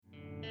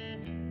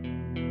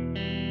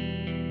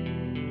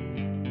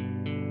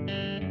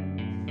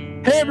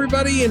Hey,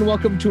 everybody, and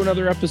welcome to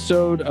another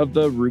episode of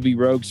the Ruby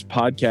Rogues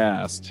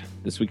podcast.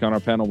 This week on our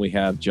panel, we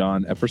have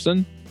John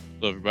Epperson.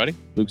 Hello, everybody.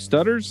 Luke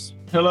Stutters.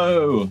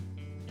 Hello.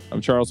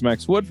 I'm Charles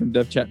Max Wood from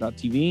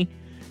devchat.tv.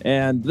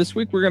 And this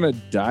week, we're going to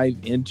dive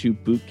into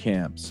boot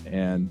camps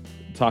and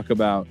talk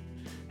about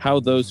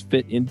how those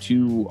fit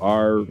into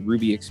our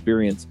Ruby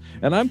experience.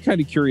 And I'm kind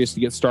of curious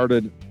to get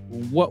started.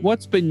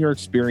 What's been your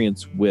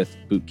experience with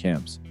boot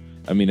camps?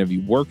 I mean, have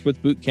you worked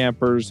with boot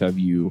campers? Have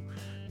you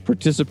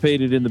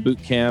participated in the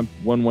boot camp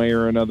one way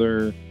or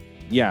another?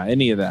 Yeah,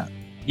 any of that.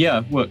 Yeah,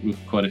 I've worked with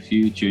quite a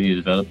few junior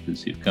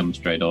developers who've come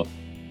straight off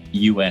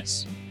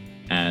US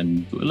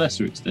and to a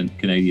lesser extent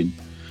Canadian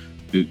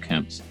boot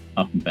camps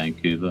up in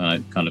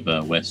Vancouver, kind of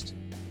a west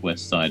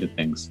side of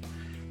things.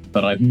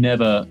 But I've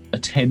never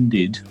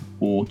attended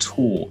or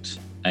taught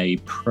a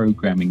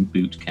programming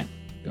boot camp.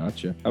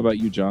 Gotcha. How about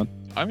you, John?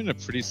 I'm in a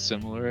pretty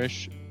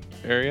similar-ish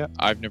area.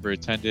 I've never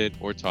attended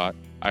or taught.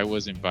 I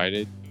was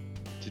invited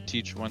to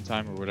teach one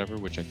time or whatever,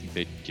 which I think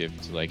they give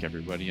to like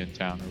everybody in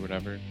town or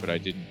whatever, but I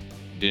didn't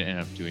end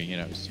up doing it.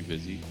 I was too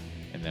busy,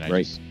 and then I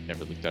just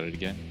never looked at it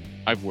again.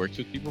 I've worked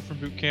with people from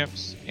boot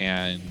camps,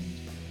 and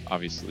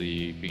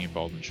obviously being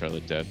involved in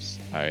Charlotte Devs,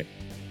 I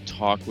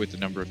talk with a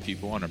number of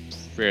people on a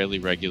fairly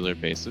regular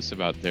basis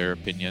about their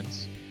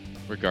opinions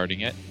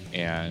regarding it,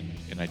 and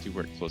I do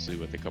work closely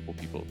with a couple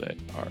people that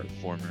are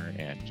former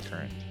and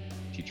current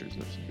teachers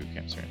of some boot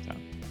camps here in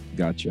town.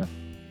 Gotcha.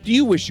 Do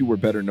you wish you were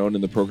better known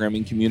in the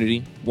programming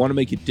community? Want to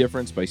make a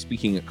difference by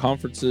speaking at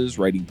conferences,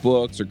 writing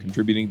books, or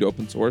contributing to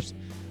open source?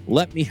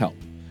 Let me help.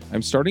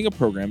 I'm starting a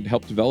program to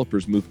help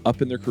developers move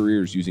up in their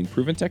careers using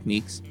proven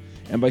techniques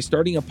and by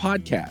starting a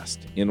podcast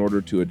in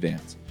order to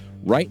advance.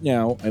 Right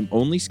now, I'm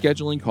only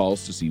scheduling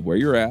calls to see where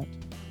you're at,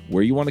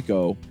 where you want to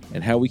go,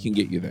 and how we can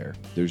get you there.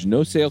 There's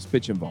no sales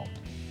pitch involved.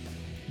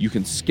 You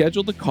can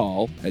schedule the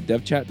call at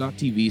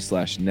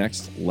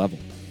devchat.tv/nextlevel.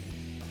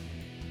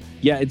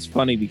 Yeah, it's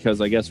funny because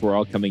I guess we're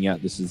all coming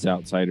at this as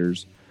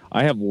outsiders.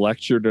 I have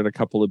lectured at a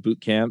couple of boot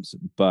camps,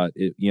 but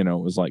it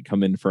was like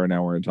come in for an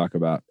hour and talk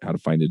about how to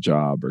find a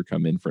job, or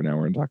come in for an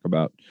hour and talk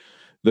about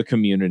the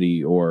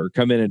community, or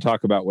come in and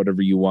talk about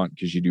whatever you want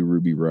because you do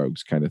Ruby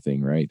Rogues kind of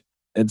thing, right?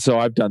 And so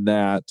I've done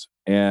that,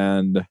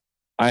 and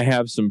I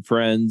have some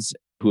friends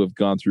who have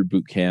gone through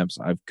boot camps.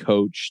 I've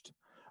coached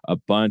a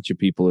bunch of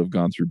people who have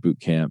gone through boot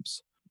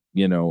camps.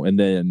 And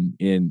then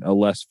in a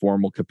less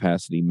formal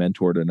capacity,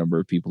 mentored a number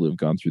of people who have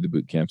gone through the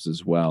boot camps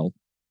as well.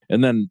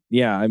 And then,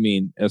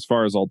 as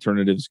far as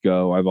alternatives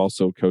go, I've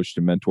also coached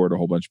and mentored a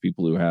whole bunch of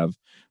people who have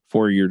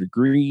 4-year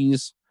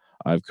degrees.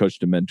 I've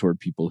coached and mentored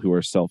people who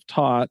are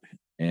self-taught.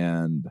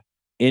 And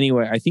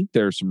anyway, I think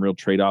there are some real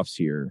trade-offs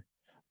here.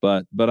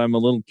 But I'm a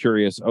little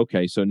curious.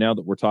 Okay, so now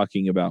that we're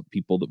talking about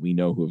people that we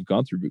know who have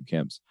gone through boot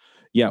camps,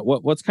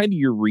 what's kind of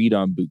your read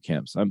on boot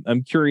camps?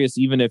 I'm curious,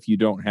 even if you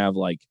don't have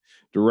like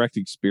direct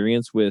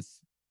experience with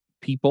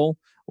people,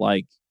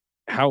 like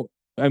how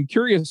I'm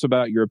curious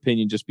about your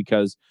opinion, just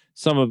because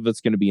some of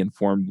it's going to be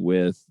informed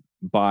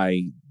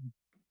by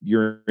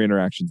your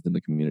interactions in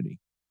the community.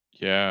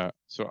 Yeah,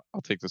 so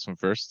I'll take this one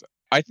first.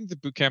 I think the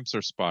boot camps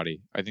are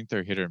spotty. I think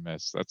they're hit or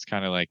miss. That's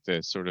kind of like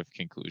the sort of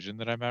conclusion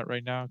that I'm at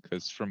right now,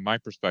 because from my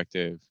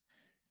perspective,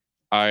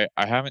 I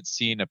haven't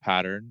seen a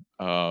pattern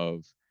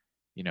of,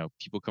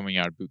 people coming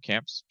out of boot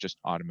camps just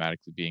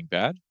automatically being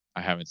bad.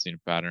 I haven't seen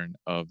a pattern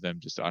of them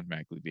just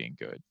automatically being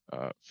good.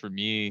 For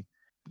me,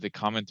 the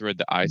common thread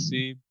that I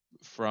see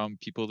from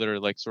people that are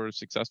like sort of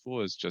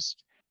successful is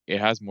just, it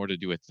has more to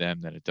do with them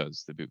than it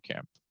does the boot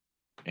camp.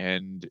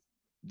 And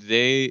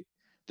the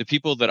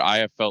people that I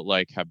have felt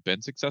like have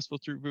been successful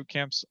through boot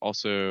camps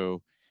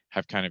also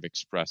have kind of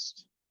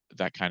expressed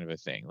that kind of a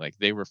thing. Like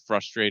they were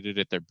frustrated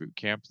at their boot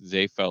camp.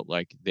 They felt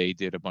like they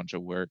did a bunch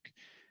of work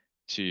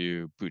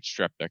to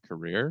bootstrap their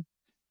career.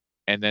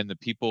 And then the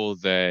people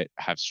that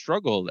have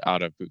struggled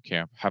out of boot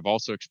camp have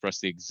also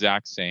expressed the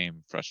exact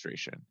same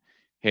frustration.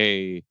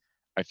 Hey,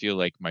 I feel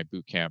like my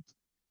boot camp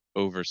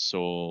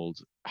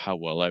oversold how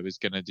well I was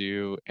going to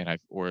do,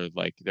 or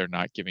like they're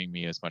not giving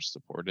me as much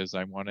support as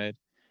I wanted.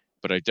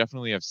 But I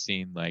definitely have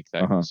seen like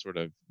that sort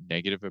of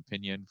negative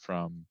opinion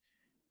from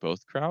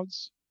both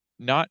crowds.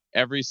 Not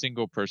every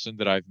single person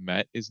that I've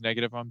met is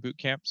negative on boot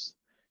camps,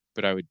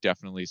 but I would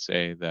definitely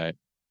say that,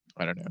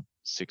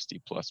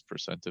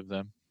 60+% of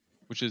them,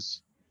 which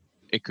is,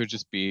 it could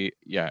just be,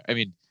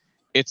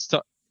 it's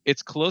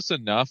close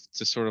enough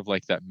to sort of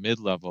like that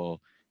mid-level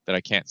that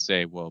I can't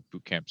say, well,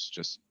 boot camps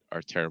just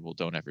are terrible,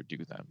 don't ever do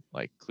them.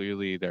 Like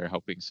clearly they're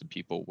helping some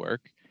people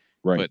work,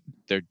 right? But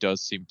there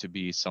does seem to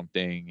be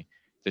something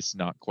that's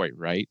not quite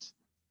right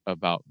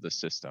about the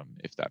system,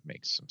 if that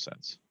makes some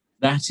sense.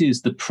 That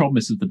is the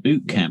promise of the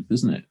boot camp,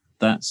 isn't it?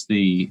 That's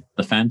the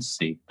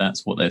fantasy.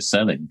 That's what they're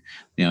selling.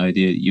 The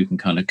idea that you can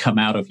kind of come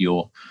out of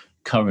your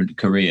current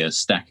career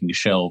stacking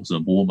shelves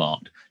at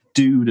Walmart,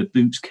 do the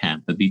boot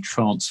camp and be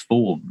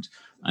transformed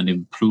and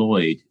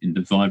employed in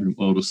the vibrant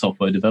world of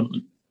software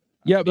development.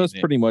 Yeah, that's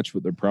pretty much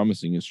what they're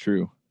promising is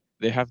true.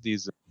 They have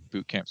these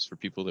boot camps for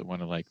people that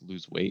want to like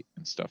lose weight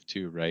and stuff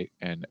too, right?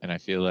 And I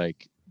feel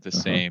like the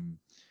same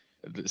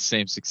the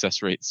same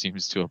success rate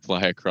seems to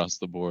apply across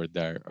the board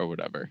there or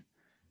whatever.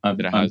 I'm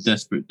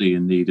desperately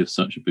in need of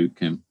such a boot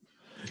camp.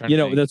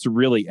 That's a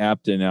really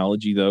apt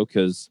analogy, though,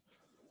 because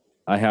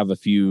I have a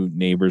few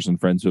neighbors and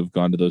friends who have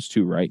gone to those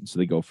too, right? And so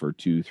they go for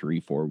 2, 3,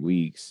 4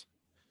 weeks,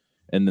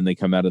 and then they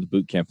come out of the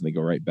boot camp and they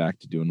go right back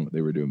to doing what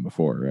they were doing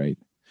before, right?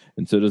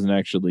 And so it doesn't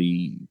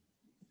actually,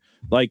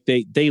 like,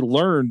 they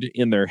learned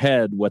in their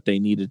head what they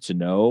needed to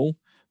know,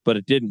 but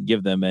it didn't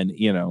give them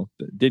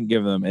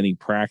any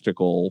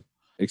practical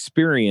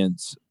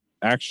experience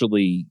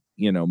actually,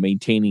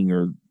 maintaining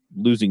or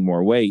losing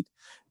more weight,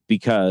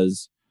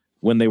 because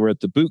when they were at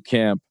the boot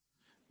camp,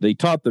 they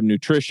taught them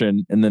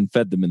nutrition and then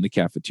fed them in the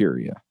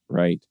cafeteria,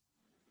 right?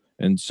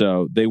 And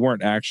so they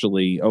weren't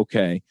actually,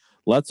 okay,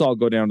 let's all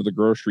go down to the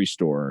grocery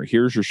store.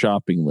 Here's your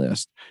shopping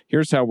list.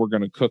 Here's how we're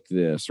going to cook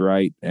this,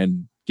 right?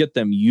 And get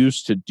them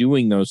used to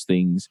doing those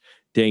things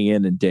day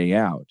in and day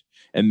out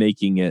and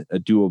making it a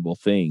doable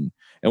thing.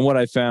 And what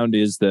I found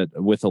is that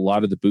with a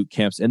lot of the boot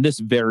camps, and this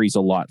varies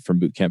a lot from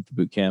boot camp to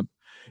boot camp,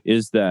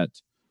 is that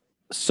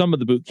some of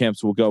the boot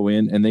camps will go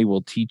in and they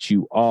will teach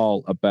you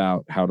all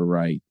about how to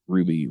write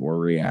Ruby or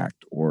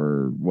React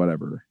or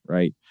whatever,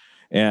 right?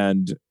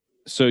 And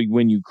so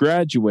when you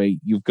graduate,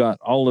 you've got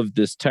all of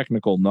this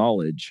technical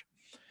knowledge,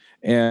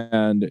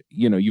 and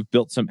you've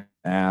built some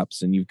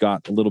apps and you've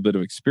got a little bit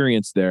of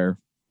experience there.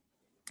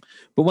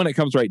 But when it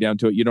comes right down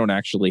to it, you don't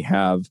actually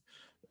have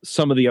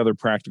some of the other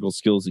practical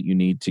skills that you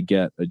need to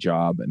get a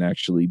job and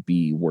actually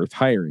be worth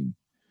hiring.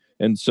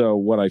 And so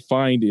what I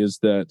find is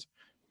that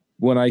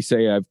when I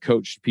say I've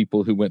coached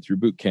people who went through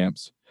boot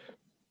camps,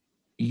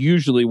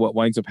 usually what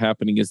winds up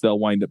happening is they'll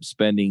wind up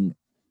spending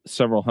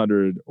several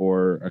hundred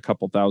or a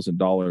couple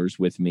 $1,000s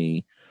with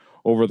me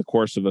over the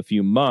course of a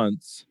few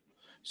months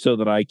so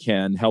that I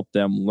can help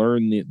them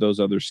learn those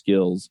other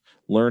skills,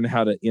 learn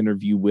how to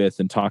interview with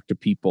and talk to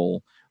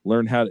people,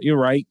 learn how to, you're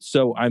right.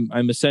 So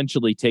I'm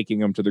essentially taking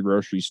them to the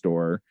grocery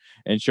store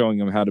and showing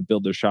them how to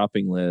build their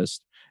shopping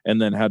list,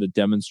 and then how to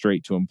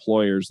demonstrate to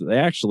employers that they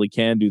actually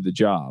can do the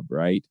job,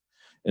 right?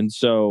 And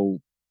so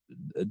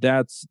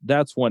that's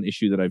one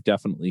issue that I've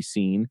definitely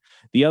seen.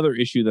 The other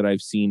issue that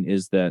I've seen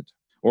is that,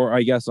 or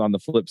I guess on the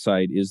flip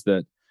side, is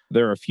that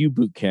there are a few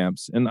boot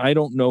camps, and I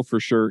don't know for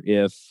sure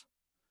if,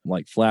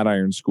 like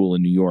Flatiron School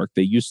in New York,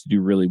 they used to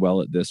do really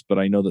well at this, but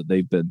I know that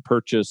they've been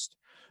purchased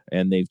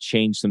and they've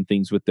changed some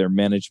things with their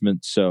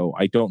management. So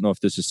I don't know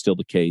if this is still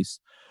the case.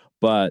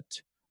 But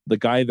the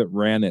guy that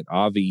ran it,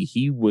 Avi,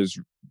 he was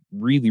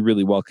really,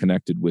 really well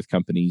connected with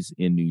companies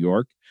in New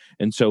York.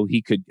 And so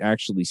he could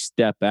actually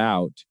step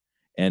out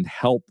and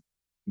help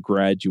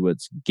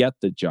graduates get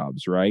the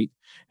jobs, right?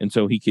 And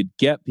so he could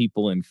get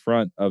people in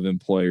front of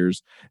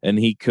employers, and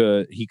he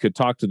could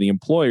talk to the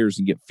employers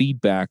and get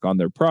feedback on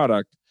their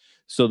product,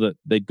 so that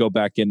they'd go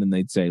back in and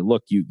they'd say,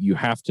 look, you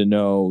have to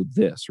know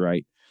this,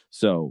 right?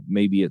 So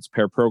maybe it's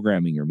pair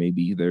programming, or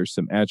maybe there's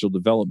some agile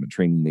development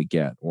training they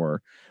get,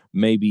 or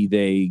maybe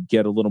they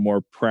get a little more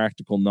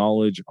practical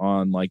knowledge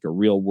on like a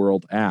real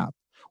world app,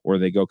 or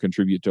they go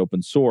contribute to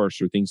open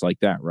source or things like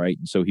that, right?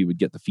 And so he would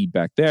get the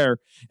feedback there.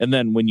 And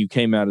then when you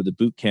came out of the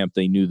boot camp,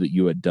 they knew that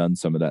you had done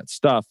some of that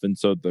stuff. And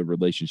so the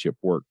relationship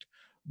worked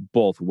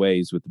both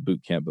ways with the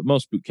boot camp. But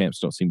most boot camps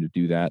don't seem to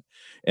do that.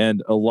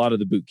 And a lot of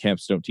the boot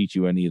camps don't teach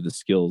you any of the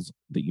skills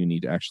that you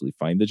need to actually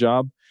find the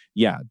job.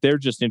 Yeah, they're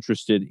just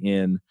interested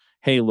in,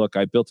 hey, look,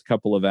 I built a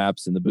couple of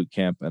apps in the boot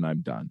camp and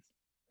I'm done.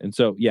 And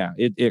so, yeah,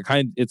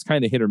 it's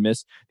kind of hit or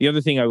miss. The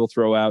other thing I will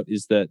throw out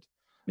is that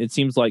it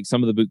seems like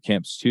some of the boot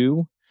camps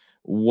too,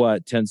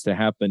 what tends to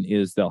happen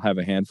is they'll have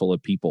a handful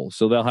of people.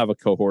 So they'll have a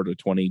cohort of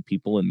 20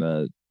 people in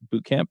the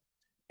boot camp,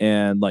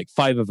 and like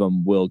 5 of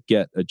them will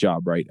get a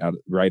job right out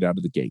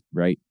of the gate,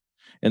 right?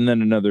 And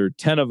then another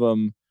 10 of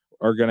them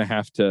are going to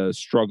have to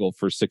struggle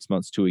for 6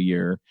 months to a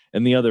year,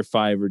 and the other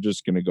 5 are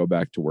just going to go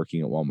back to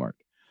working at Walmart.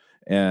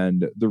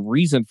 And the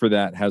reason for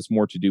that has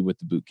more to do with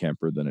the boot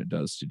camper than it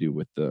does to do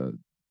with the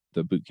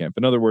boot camp.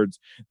 In other words,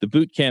 the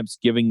boot camp's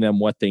giving them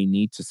what they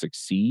need to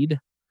succeed,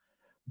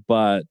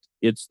 but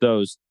it's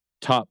those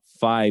top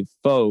 5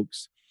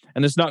 folks,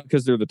 and it's not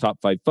because they're the top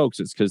 5 folks,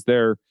 it's because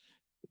they're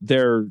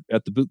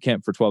at the boot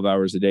camp for 12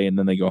 hours a day, and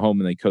then they go home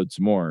and they code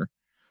some more,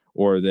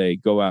 or they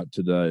go out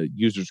to the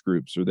users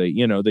groups, or they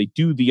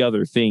do the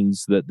other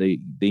things that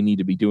they need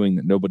to be doing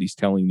that nobody's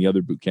telling the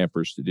other boot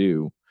campers to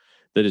do,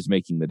 that is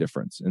making the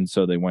difference. And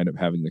so they wind up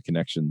having the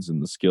connections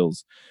and the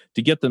skills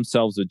to get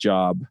themselves a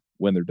job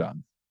when they're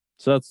done.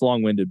 So that's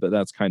long-winded, but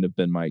that's kind of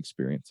been my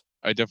experience.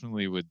 I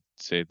definitely would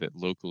say that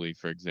locally,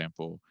 for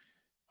example,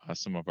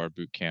 some of our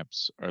boot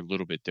camps are a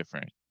little bit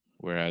different.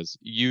 Whereas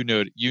you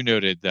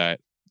noted that,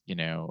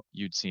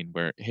 you'd seen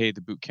where, hey,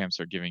 the boot camps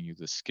are giving you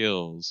the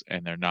skills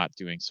and they're not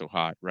doing so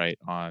hot, right,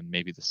 on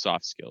maybe the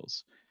soft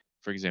skills.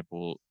 For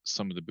example,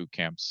 some of the boot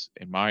camps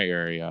in my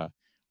area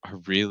are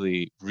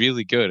really,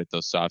 really good at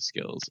those soft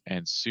skills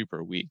and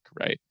super weak,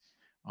 right,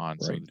 on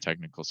some of the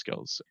technical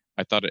skills.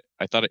 I thought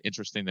it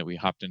interesting that we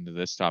hopped into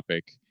this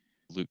topic,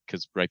 Luke,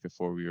 because right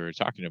before we were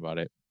talking about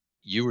it,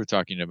 you were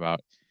talking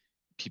about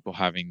people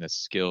having the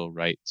skill,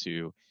 right,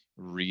 to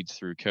read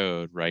through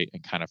code, right,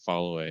 and kind of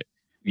follow it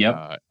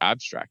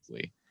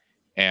abstractly.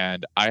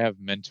 And I have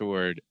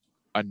mentored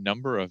a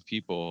number of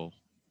people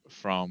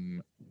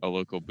from a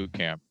local boot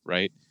camp,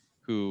 right,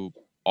 who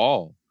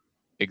all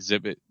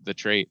exhibit the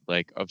trait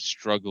like of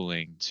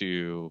struggling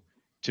to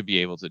be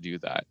able to do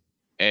that.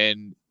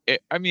 And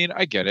I mean,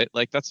 I get it.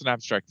 Like, that's an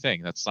abstract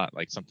thing. That's not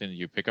like something that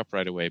you pick up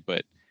right away.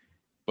 But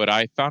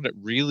I found it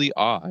really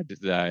odd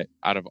that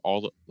out of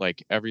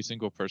like every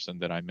single person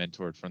that I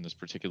mentored from this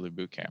particular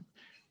boot camp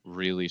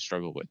really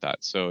struggled with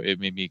that. So it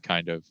made me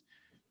kind of.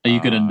 Are you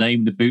going to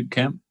name the boot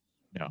camp?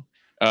 No.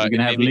 We're going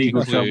to have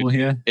legal trouble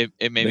here.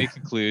 It made me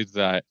conclude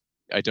that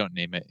I don't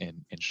name it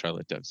in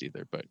Charlotte Devs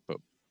either, but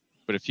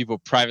if people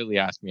privately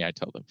ask me, I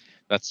tell them.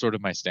 That's sort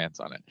of my stance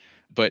on it.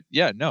 But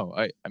yeah, no,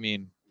 I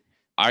mean,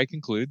 I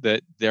conclude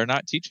that they're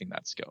not teaching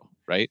that skill,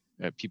 right?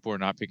 People are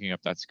not picking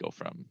up that skill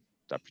from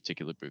that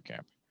particular boot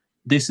camp.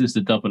 This is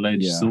the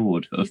double-edged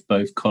sword of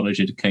both college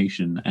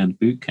education and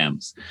boot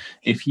camps.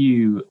 If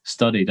you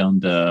studied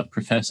under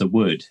Professor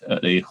Wood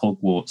at the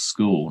Hogwarts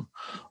School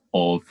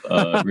of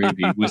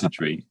Ruby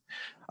Wizardry,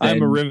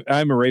 then,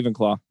 I'm a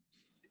Ravenclaw.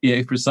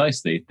 Yeah,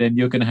 precisely. Then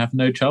you're going to have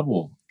no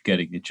trouble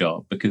getting a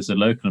job because the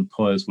local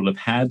employers will have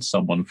had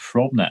someone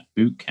from that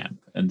boot camp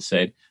and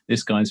said,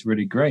 this guy's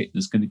really great.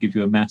 It's going to give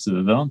you a massive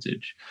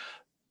advantage.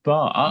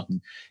 But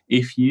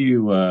if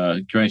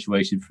you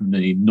graduated from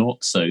the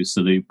not so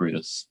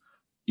salubrious,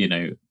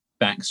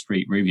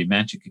 Backstreet Ruby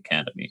Magic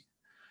Academy,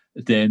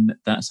 then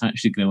that's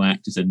actually going to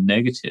act as a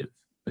negative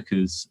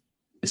because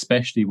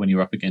especially when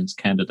you're up against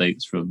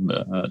candidates from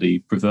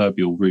the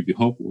proverbial Ruby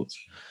Hogwarts,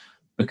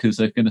 because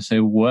they're going to say,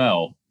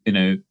 well,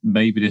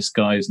 maybe this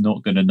guy is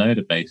not going to know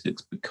the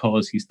basics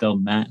because he's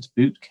done that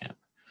boot camp.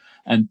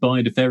 And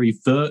by the very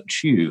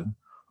virtue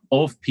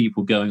of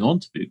people going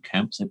on to boot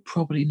camps, they're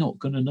probably not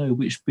going to know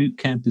which boot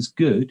camp is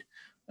good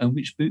and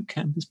which boot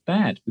camp is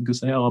bad because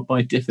they are,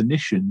 by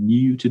definition,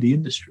 new to the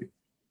industry.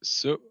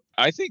 So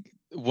I think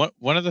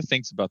one of the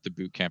things about the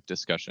boot camp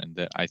discussion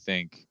that I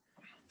think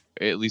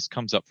at least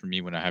comes up for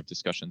me when I have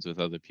discussions with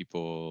other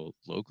people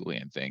locally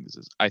and things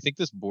is I think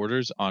this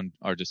borders on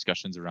our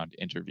discussions around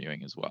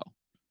interviewing as well.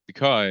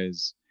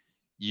 Because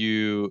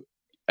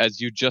as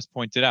you just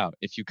pointed out,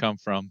 if you come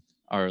from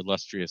our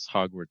illustrious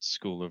Hogwarts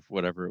School of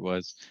whatever it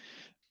was.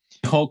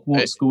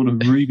 Hogwarts School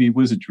of Ruby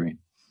Wizardry.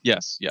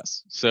 Yes.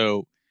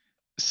 So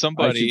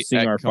somebody I should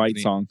sing our fight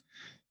song.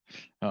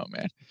 Oh,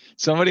 man.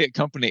 Somebody at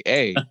Company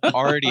A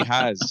already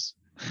has...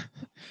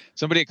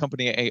 Somebody at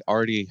Company A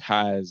already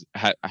has...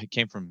 I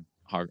came from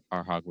our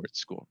Hogwarts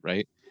school,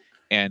 right?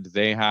 And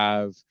they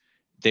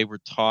were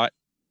taught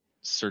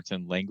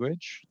certain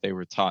language. They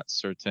were taught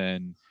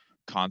certain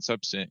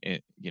concepts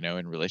in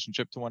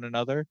relationship to one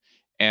another.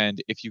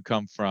 And if you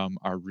come from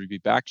our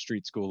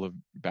Backstreet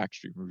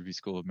Ruby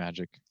School of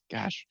Magic,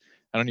 gosh,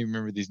 I don't even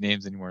remember these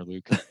names anymore,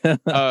 Luke.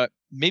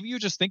 Maybe you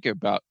just think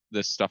about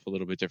this stuff a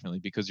little bit differently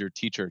because your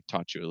teacher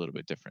taught you a little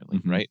bit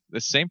differently, right?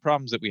 The same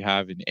problems that we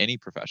have in any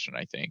profession,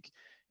 I think,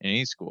 in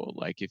any school.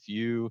 Like if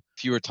you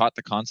were taught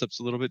the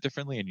concepts a little bit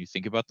differently and you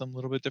think about them a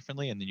little bit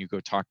differently, and then you go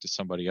talk to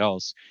somebody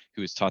else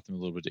who has taught them a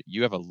little bit,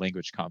 you have a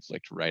language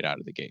conflict right out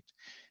of the gate.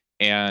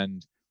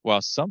 And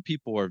while some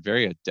people are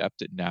very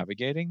adept at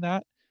navigating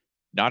that,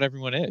 not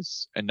everyone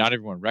is, and not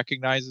everyone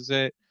recognizes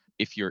it.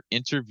 If your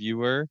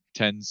interviewer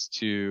tends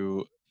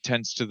to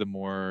the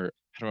more,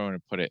 how do I want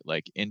to put it,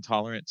 like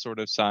intolerant sort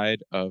of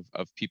side of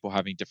people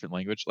having different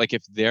language, like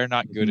if they're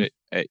not good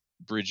at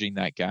bridging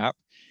that gap,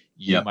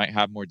 you might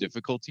have more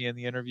difficulty in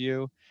the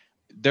interview.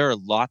 There are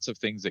lots of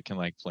things that can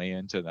like play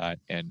into that.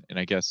 And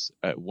I guess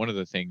one of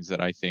the things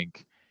that I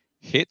think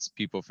hits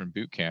people from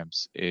boot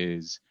camps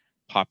is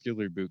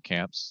popular boot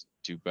camps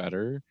do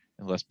better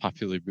and less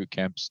popular boot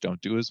camps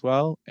don't do as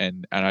well.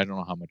 And I don't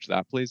know how much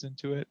that plays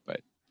into it,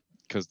 but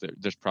because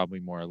there's probably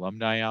more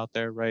alumni out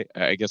there, right?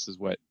 I guess is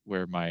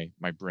where my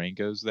brain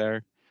goes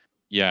there.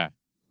 Yeah.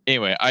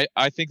 Anyway,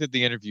 I think that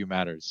the interview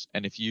matters.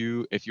 And if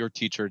your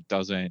teacher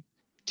doesn't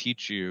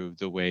teach you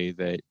the way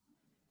that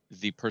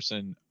the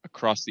person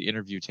across the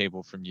interview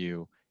table from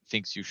you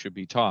thinks you should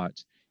be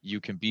taught, you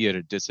can be at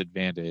a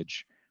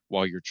disadvantage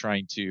while you're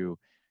trying to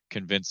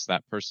convince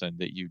that person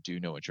that you do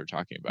know what you're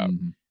talking about.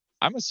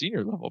 I'm a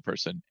senior level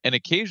person, and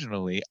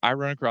occasionally I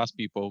run across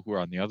people who are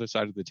on the other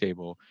side of the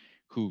table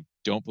who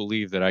don't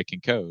believe that I can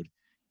code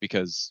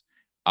because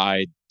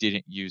I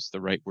didn't use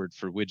the right word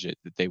for widget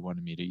that they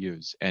wanted me to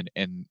use. And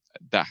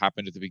that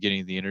happened at the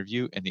beginning of the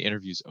interview, and the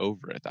interview's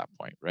over at that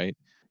point, right?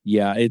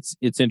 Yeah, it's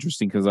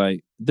interesting because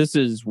this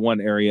is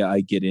one area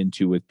I get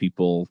into with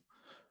people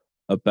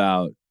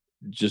about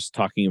just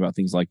talking about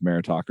things like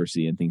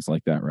meritocracy and things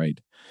like that, right?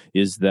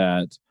 Is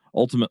that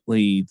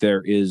ultimately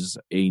there is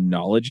a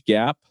knowledge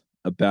gap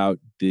about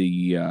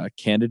the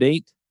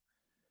candidate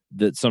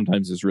that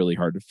sometimes is really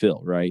hard to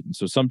fill, right? And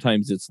so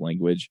sometimes it's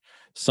language.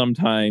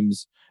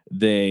 Sometimes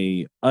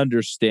they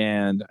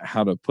understand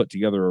how to put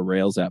together a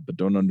Rails app, but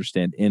don't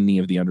understand any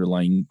of the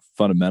underlying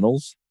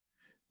fundamentals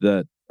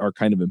that are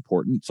kind of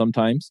important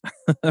sometimes,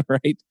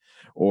 right?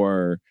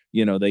 Or,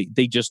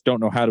 they just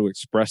don't know how to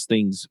express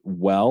things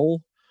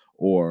well,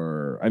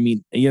 or I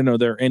mean,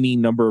 there are any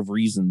number of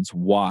reasons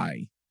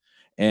why.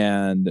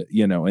 And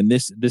and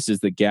this is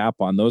the gap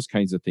on those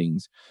kinds of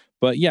things.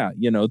 But yeah,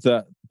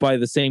 by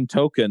the same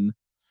token,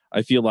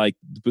 I feel like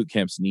the boot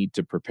camps need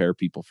to prepare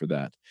people for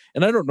that.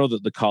 And I don't know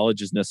that the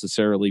colleges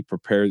necessarily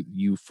prepare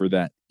you for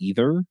that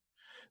either.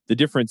 The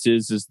difference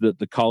is that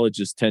the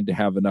colleges tend to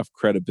have enough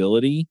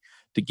credibility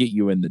to get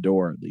you in the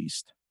door at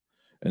least.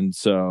 And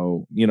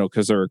so,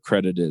 because they're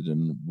accredited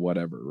and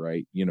whatever,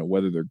 right?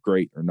 Whether they're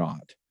great or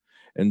not.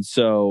 And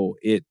so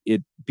it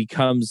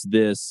becomes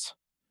this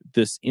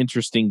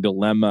interesting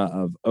dilemma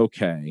of,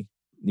 okay,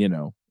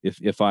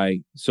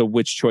 so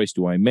which choice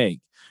do I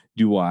make?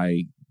 Do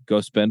I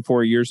go spend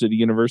 4 years at a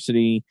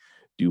university?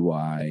 Do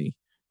I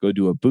go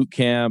do a boot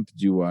camp?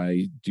 Do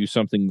I do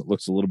something that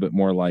looks a little bit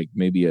more like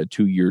maybe a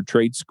 2-year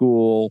trade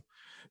school?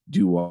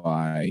 Do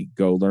I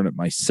go learn it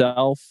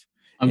myself?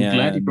 I'm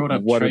glad you brought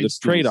up what are the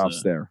schools,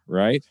 trade-offs there,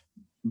 right?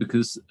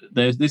 Because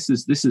this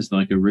is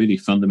like a really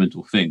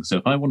fundamental thing. So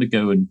if I want to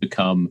go and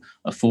become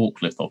a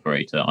forklift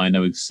operator, I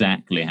know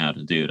exactly how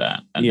to do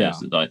that. And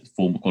there's like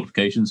formal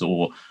qualifications,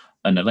 or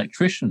an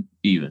electrician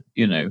even,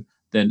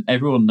 then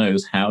everyone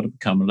knows how to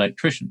become an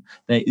electrician.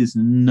 There is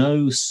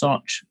no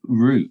such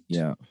route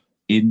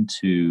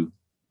into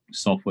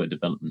software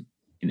development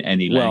in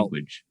any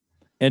language.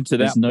 And to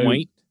that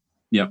point,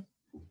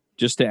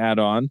 just to add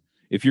on,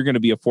 if you're going to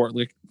be a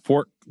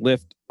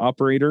forklift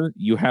operator,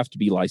 you have to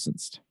be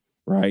licensed.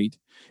 Right.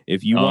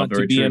 If you want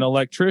to be an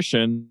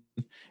electrician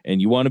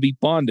and you want to be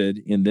bonded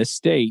in this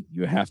state,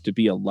 you have to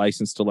be a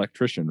licensed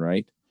electrician.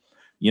 Right.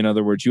 In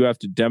other words, you have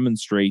to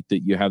demonstrate that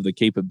you have the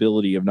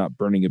capability of not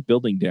burning a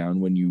building down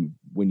when you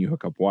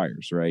hook up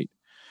wires. Right.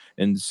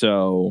 And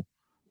so,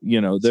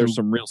 there's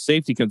some real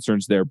safety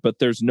concerns there, but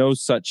there's no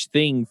such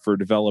thing for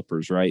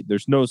developers. Right.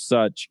 There's no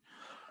such,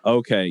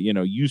 okay,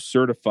 you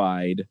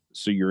certified,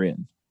 so you're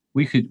in.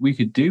 We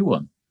could do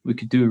one. We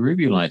could do a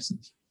Ruby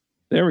license.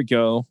 There we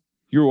go.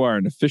 You are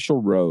an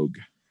official rogue.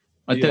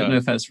 I don't know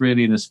if that's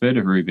really in the spirit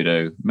of Ruby,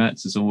 though.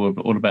 Matt's is all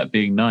about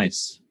being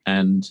nice.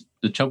 And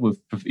the trouble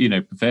with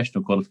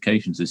professional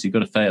qualifications is you've got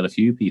to fail a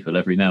few people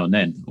every now and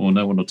then, or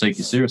no one will take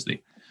you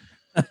seriously.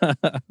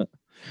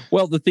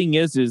 Well, the thing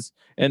is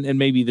and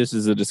maybe this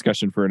is a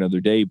discussion for another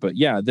day, but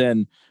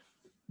then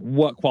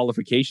what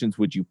qualifications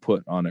would you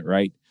put on it,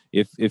 right?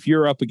 If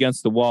you're up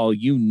against the wall,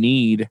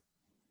 you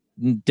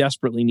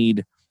desperately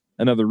need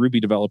another Ruby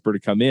developer to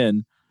come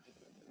in.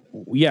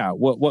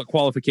 What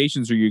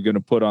qualifications are you going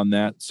to put on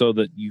that so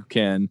that you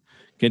can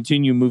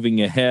continue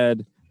moving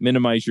ahead,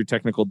 minimize your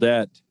technical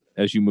debt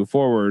as you move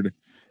forward,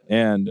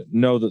 and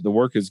know that the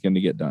work is going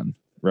to get done,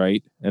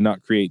 right? And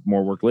not create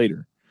more work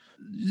later.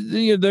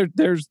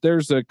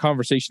 There's a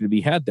conversation to be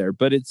had there,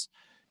 but it's,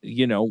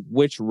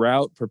 which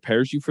route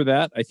prepares you for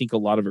that? I think a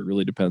lot of it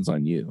really depends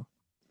on you.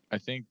 I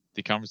think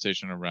the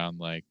conversation around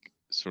like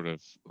sort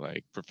of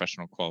like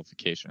professional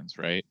qualifications,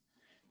 right,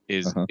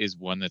 is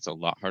one that's a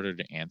lot harder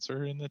to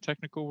answer in the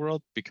technical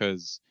world,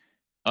 because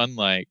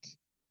unlike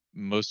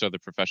most other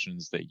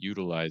professions that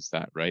utilize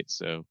that, right?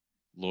 So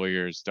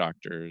lawyers,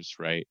 doctors,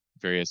 right?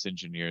 Various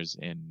engineers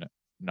in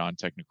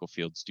non-technical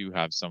fields do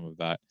have some of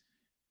that.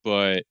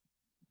 But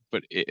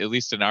at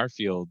least in our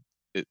field,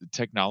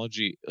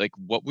 technology, like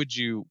what would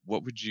you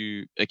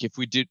like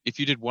if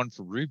you did one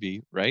for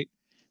Ruby, right?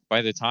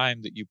 By the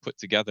time that you put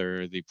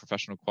together the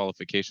professional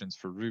qualifications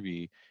for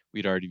Ruby,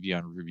 we'd already be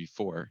on Ruby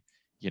 4,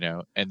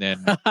 and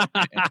then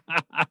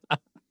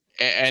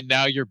and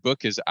now your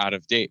book is out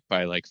of date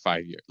by like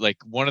 5 years. Like,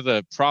 one of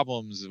the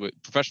problems with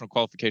professional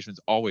qualifications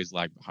always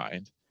lag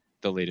behind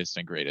the latest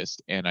and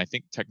greatest. And I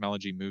think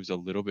technology moves a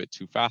little bit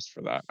too fast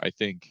for that.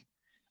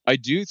 I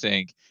do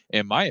think,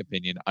 in my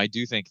opinion,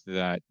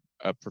 that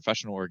a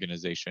professional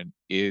organization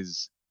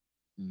is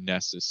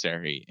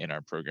necessary in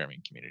our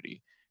programming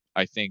community.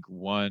 I think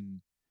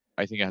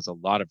it has a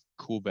lot of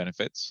cool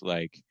benefits,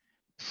 like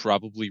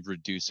probably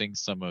reducing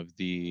some of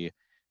the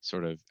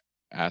sort of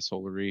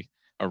assholery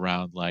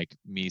around like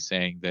me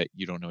saying that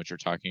you don't know what you're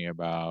talking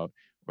about,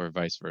 or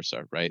vice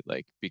versa, right?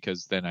 Like,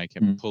 because then I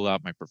can pull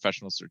out my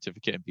professional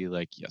certificate and be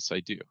like, yes,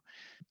 I do.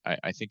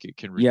 I think it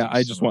can reduce. Yeah,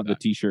 I just want the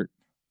t-shirt.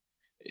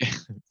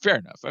 Fair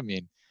enough. I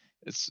mean,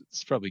 it's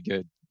probably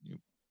good.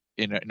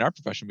 In our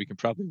profession, we can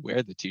probably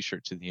wear the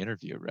t-shirt to the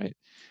interview, right?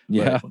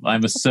 Yeah. But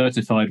I'm a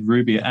certified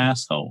Ruby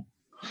asshole.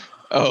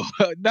 Oh,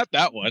 not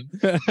that one.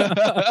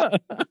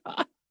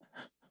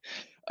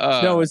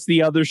 No, it's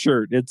the other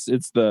shirt. It's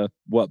the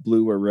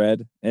blue or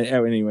red.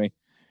 Anyway.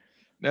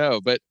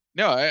 No,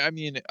 I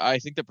mean, I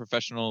think the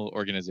professional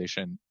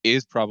organization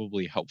is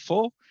probably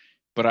helpful,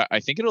 but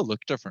I think it'll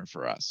look different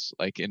for us.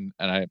 Like,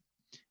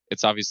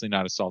 it's obviously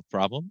not a solved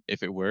problem.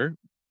 If it were,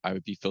 I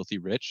would be filthy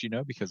rich,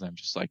 because I'm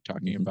just like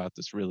talking about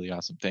this really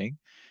awesome thing.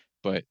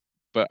 But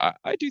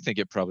I do think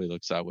it probably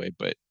looks that way.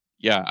 But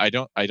yeah, I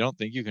don't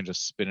think you can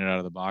just spin it out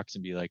of the box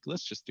and be like,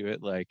 let's just do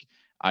it like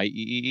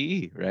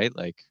IEEE, right?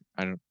 Like,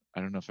 I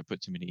don't know if I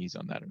put too many E's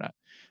on that or not.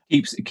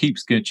 It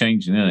keeps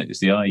changing, isn't it? It's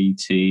the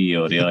IET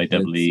or the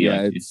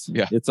IEE.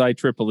 It's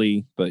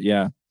IEEE, but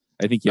yeah,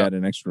 I think you had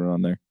an extra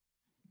on there.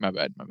 My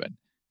bad.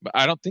 But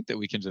I don't think that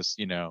we can just,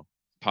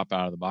 pop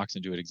out of the box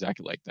and do it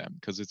exactly like them,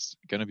 because it's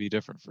going to be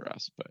different for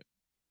us. But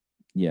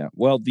Yeah.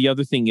 Well, the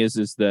other thing is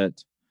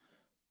that,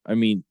 I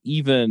mean,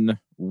 even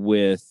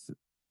with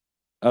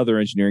other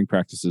engineering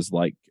practices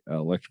like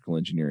electrical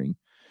engineering,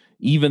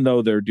 even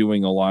though they're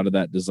doing a lot of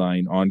that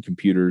design on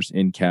computers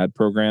in CAD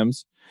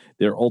programs,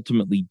 they're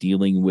ultimately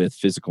dealing with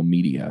physical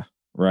media,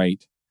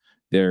 right?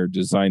 They're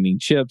designing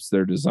chips,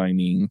 they're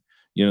designing,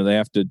 they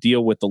have to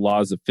deal with the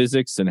laws of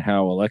physics and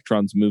how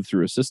electrons move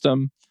through a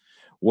system.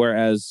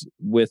 Whereas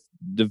with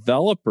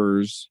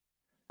developers,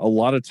 a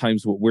lot of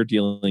times what we're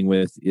dealing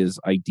with is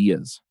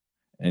ideas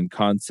and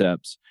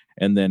concepts,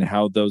 and then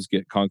how those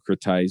get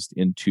concretized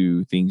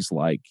into things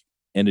like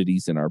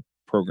entities in our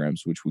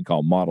programs, which we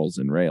call models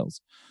in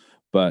Rails.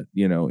 But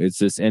it's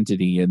this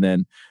entity, and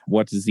then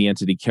what does the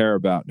entity care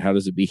about? How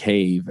does it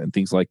behave, and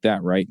things like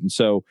that, right? And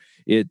so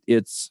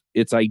it's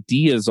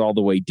ideas all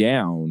the way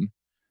down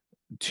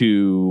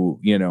to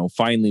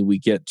finally we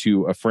get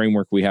to a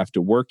framework we have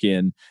to work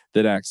in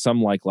that acts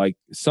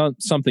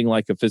something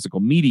like a physical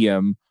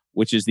medium,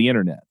 which is the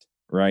internet,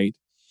 right?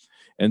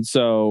 And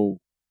so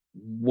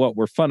what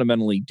we're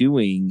fundamentally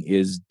doing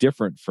is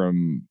different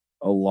from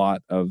a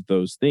lot of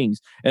those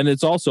things, and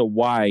it's also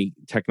why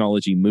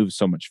technology moves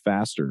so much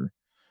faster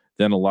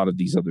than a lot of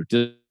these other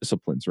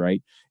disciplines,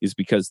 right? Is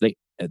because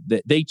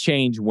they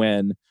change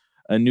when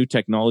a new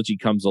technology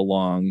comes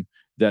along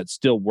that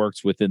still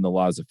works within the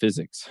laws of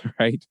physics,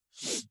 right?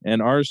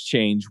 And ours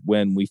change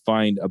when we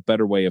find a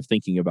better way of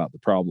thinking about the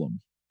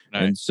problem.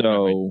 And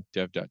so,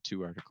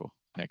 dev.2 article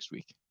next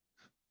week.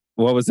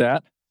 What was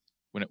that?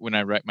 When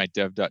I write my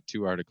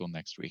dev.2 article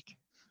next week.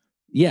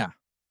 Yeah.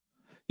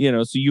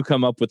 So you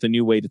come up with a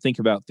new way to think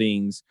about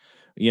things,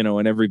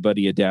 and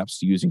everybody adapts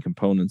to using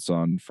components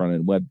on front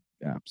end web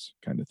apps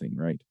kind of thing,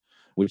 right?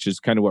 Which is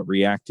kind of what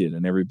React did.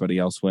 And everybody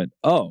else went,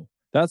 oh,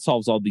 that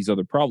solves all these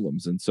other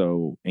problems. And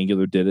so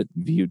Angular did it,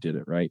 and Vue did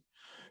it, right?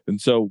 And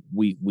so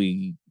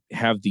we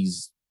have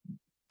these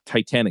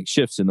titanic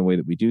shifts in the way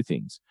that we do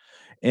things.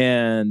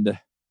 And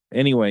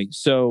anyway,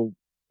 so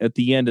at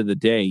the end of the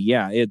day,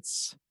 yeah,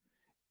 it's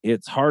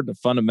hard to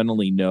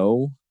fundamentally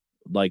know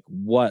like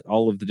what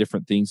all of the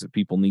different things that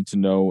people need to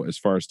know as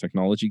far as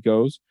technology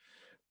goes.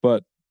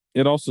 But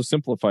it also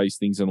simplifies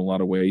things in a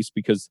lot of ways,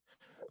 because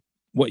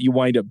what you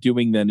wind up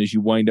doing then is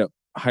you wind up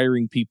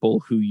hiring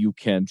people who you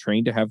can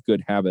train to have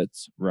good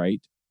habits,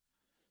 right?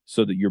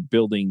 So that you're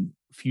building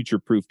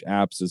future-proofed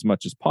apps as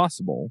much as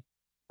possible,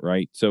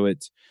 right? So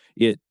it's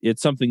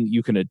something that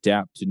you can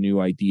adapt to new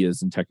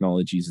ideas and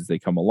technologies as they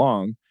come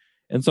along,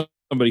 and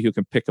somebody who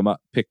can pick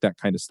that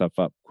kind of stuff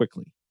up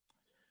quickly.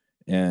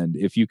 And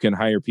if you can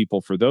hire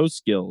people for those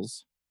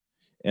skills,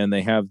 and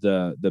they have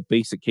the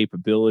basic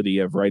capability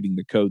of writing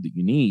the code that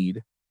you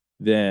need,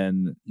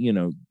 then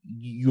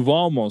you've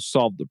almost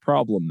solved the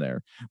problem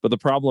there. But the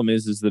problem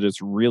is that it's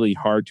really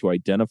hard to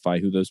identify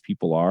who those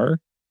people are,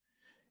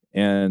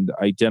 and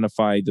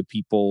identify the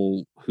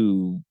people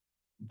who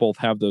both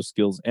have those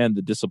skills and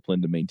the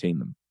discipline to maintain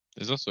them.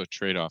 There's also a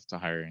trade-off to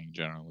hiring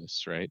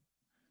generalists, right?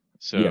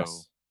 So,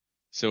 yes.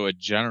 So a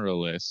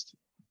generalist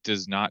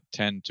does not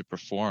tend to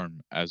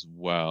perform as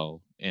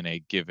well in a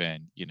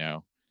given,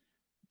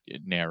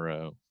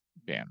 narrow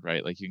band,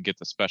 right? Like you can get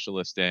the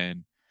specialist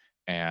in,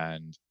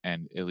 and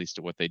at least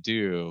at what they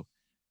do,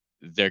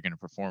 they're going to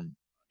perform,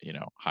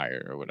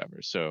 higher or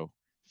whatever. So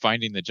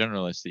finding the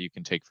generalist that you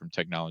can take from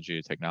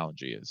technology to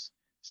technology is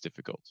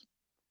difficult.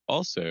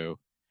 Also,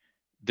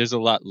 there's a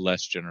lot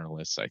less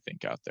generalists, I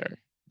think, out there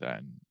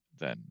than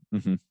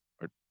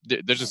or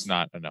there's just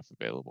not enough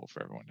available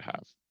for everyone to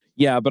have.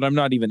 Yeah, but I'm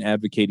not even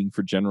advocating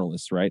for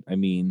generalists, right? I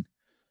mean,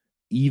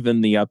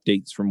 even the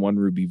updates from one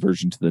Ruby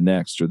version to the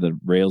next, or the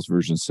Rails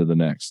versions to the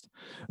next.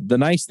 The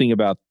nice thing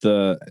about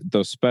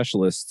those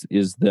specialists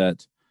is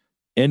that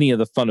any of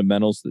the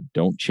fundamentals that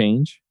don't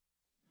change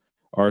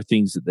are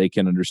things that they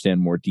can understand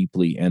more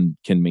deeply and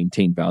can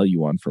maintain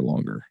value on for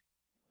longer.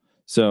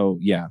 So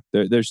yeah,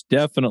 there's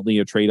definitely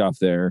a trade-off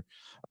there.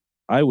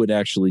 I would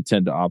actually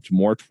tend to opt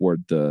more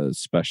toward the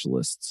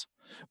specialists,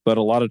 but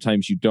a lot of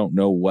times you don't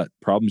know what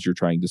problems you're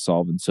trying to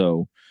solve. And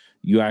so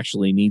you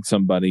actually need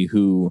somebody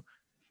who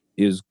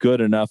is good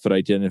enough at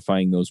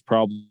identifying those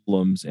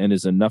problems and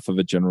is enough of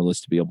a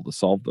generalist to be able to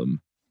solve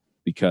them,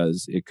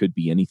 because it could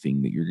be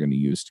anything that you're going to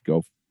use to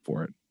go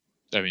for it.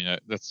 I mean,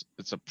 it's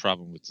a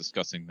problem with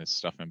discussing this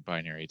stuff in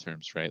binary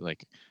terms, right?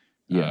 Like,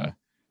 yeah,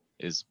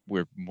 is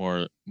we're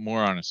more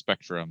on a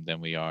spectrum than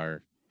we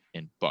are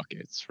in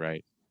buckets,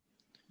 right?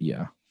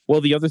 Yeah.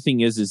 Well, the other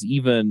thing is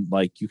even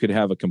like you could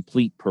have a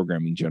complete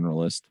programming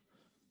generalist,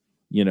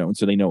 and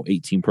so they know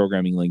 18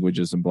 programming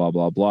languages and blah,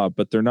 blah, blah,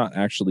 but they're not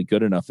actually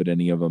good enough at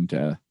any of them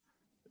to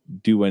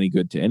do any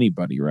good to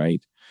anybody,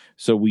 right?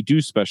 So we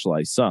do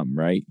specialize some,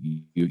 right?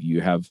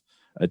 You have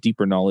a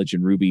deeper knowledge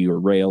in Ruby or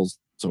Rails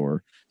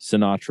or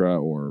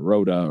Sinatra or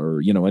Rhoda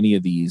or, any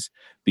of these,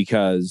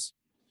 because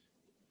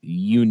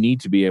you need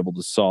to be able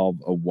to solve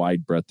a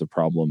wide breadth of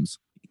problems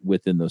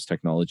within those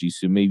technologies.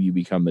 So maybe you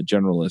become a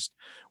generalist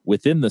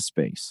within the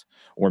space,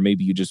 or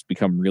maybe you just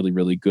become really,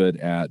 really good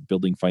at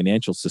building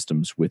financial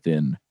systems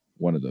within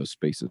one of those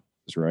spaces,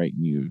 right?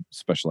 And you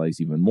specialize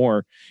even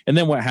more. And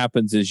then what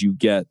happens is you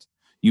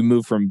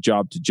move from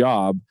job to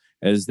job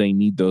as they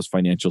need those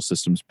financial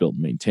systems built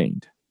and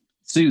maintained.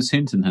 Suze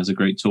Hinton has a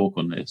great talk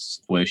on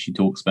this where she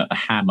talks about the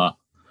hammer,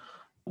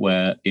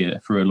 where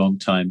for a long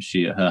time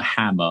her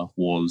hammer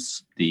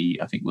was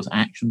I think it was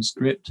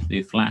ActionScript,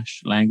 the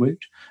Flash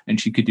language, and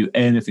she could do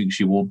anything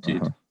she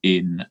wanted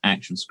in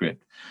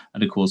ActionScript.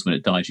 And of course, when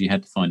it died, she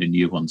had to find a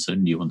new one, so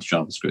new one's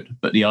JavaScript.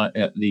 But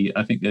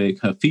I think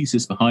her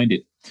thesis behind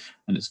it,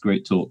 and it's a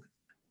great talk,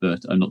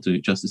 but I'm not doing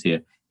it justice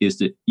here, is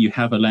that you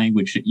have a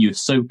language that you're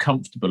so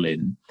comfortable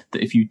in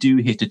that if you do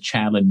hit a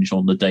challenge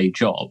on the day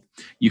job,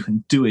 you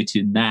can do it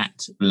in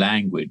that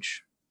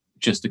language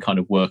just to kind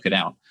of work it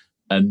out,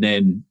 and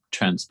then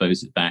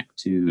transpose it back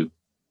to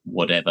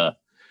whatever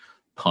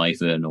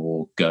Python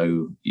or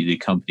Go the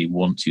company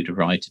wants you to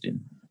write it in.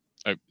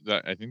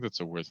 I think that's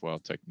a worthwhile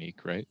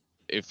technique, right?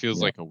 It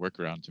feels like a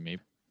workaround to me.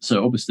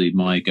 So obviously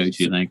my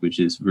go-to language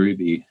is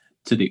Ruby,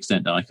 to the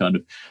extent that I kind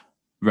of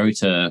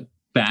wrote a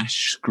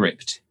bash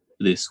script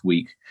this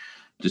week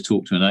to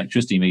talk to an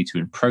electricity meter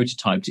and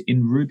prototyped it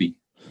in Ruby.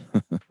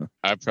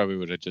 I probably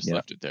would have just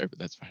left it there, but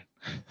that's fine.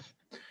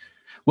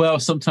 Well,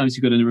 sometimes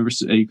you've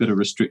got a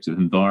restrictive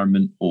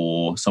environment,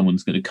 or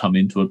someone's going to come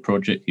into a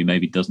project who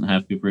maybe doesn't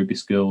have good Ruby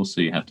skills,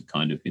 so you have to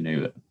kind of,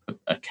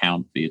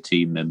 account for your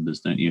team members,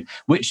 don't you?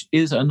 Which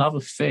is another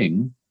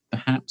thing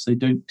perhaps they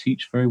don't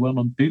teach very well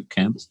on boot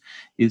camps,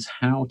 is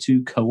how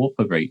to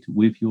cooperate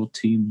with your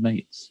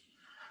teammates.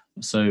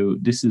 So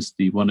this is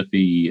one of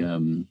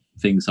the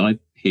things I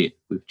hit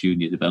with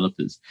junior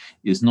developers,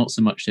 is not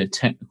so much their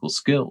technical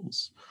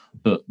skills,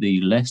 but the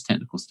less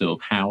technical skill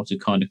of how to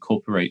kind of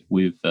cooperate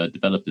with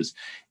developers,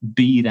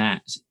 be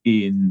that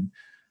in,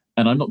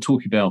 and I'm not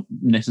talking about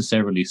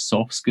necessarily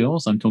soft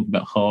skills, I'm talking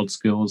about hard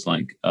skills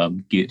like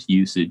Git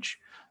usage,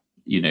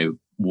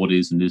 what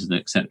is and isn't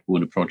acceptable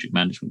in a project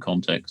management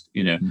context.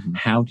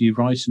 How do you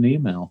write an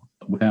email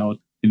without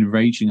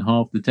enraging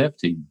half the dev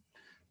team?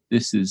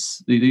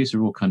 These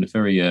are all kind of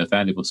very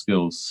valuable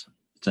skills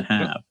to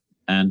have.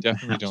 And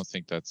definitely don't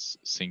think that's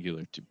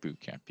singular to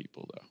bootcamp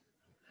people, though.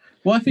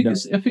 Well,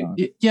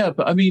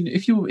 but I mean,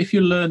 if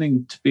you're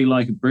learning to be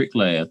like a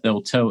bricklayer,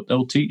 they'll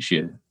teach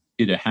you,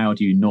 how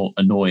do you not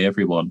annoy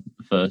everyone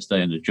the first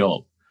day in the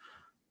job?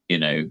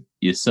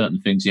 There's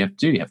certain things you have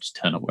to do. You have to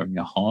turn up wearing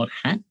a hard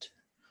hat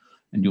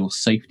and your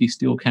safety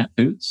steel cap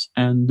boots.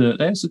 And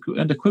there's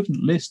an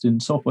equivalent list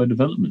in software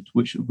development,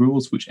 which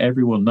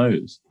everyone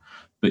knows,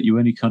 but you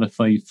only kind of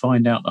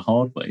find out the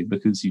hard way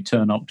because you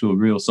turn up to a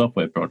real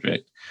software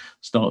project,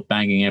 start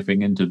banging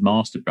everything into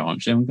master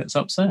branch, everyone gets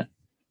upset.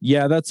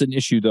 Yeah, that's an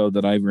issue, though,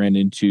 that I ran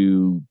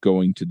into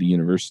going to the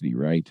university,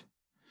 right?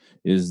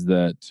 Is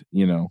that,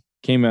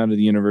 came out of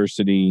the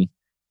university.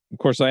 Of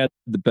course, I had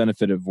the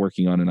benefit of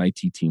working on an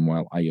IT team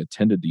while I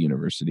attended the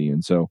university.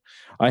 And so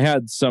I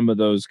had some of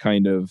those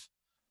kind of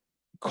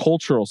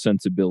cultural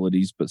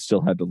sensibilities, but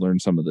still had to learn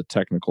some of the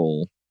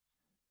technical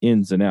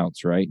ins and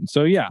outs, right? And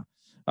so,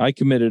 I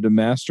committed a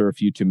master a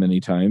few too many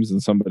times,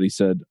 and somebody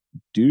said,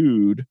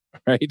 dude,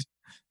 right?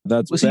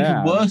 That's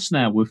bad. Even worse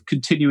now with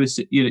continuous,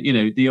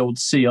 the old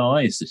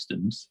CI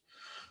systems.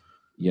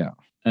 Yeah.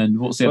 And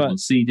what's the other one?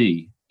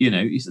 CD.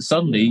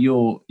 Suddenly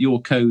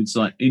your code's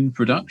like in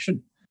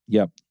production.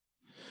 Yep.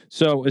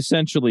 So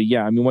essentially,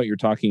 what you're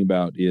talking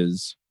about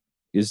is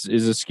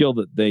a skill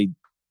that they,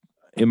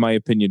 in my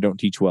opinion, don't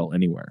teach well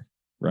anywhere,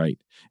 right?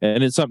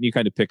 And it's something you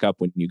kind of pick up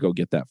when you go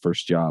get that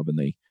first job, and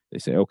they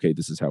say, okay,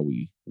 this is how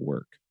we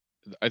work.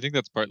 I think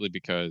that's partly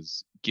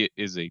because Git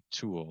is a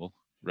tool,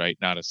 right?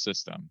 Not a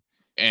system.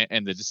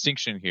 And the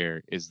distinction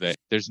here is that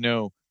there's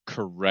no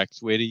correct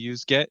way to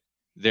use Git.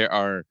 There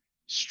are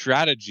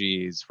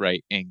strategies,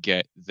 right, in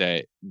Git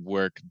that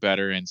work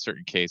better in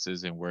certain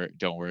cases and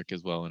don't work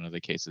as well in other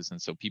cases.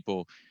 And so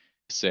people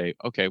say,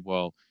 okay,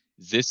 well,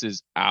 this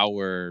is how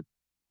we're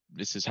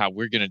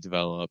going to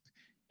develop,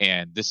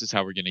 and this is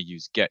how we're going to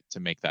use Git to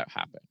make that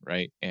happen,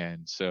 right?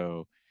 And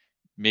so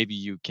maybe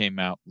you came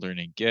out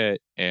learning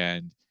Git,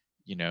 and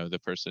the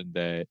person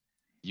that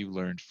you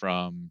learned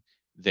from,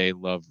 they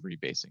love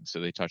rebasing, so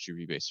they taught you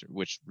rebase,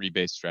 which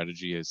rebase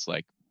strategy is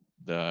like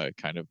the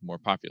kind of more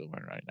popular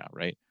one right now,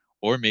 right?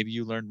 Or maybe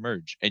you learned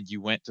merge and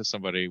you went to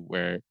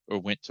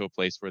went to a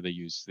place where they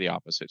used the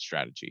opposite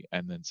strategy,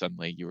 and then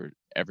suddenly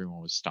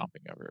everyone was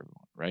stomping over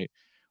everyone, right?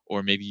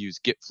 Or maybe you use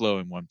Git flow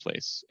in one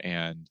place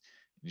and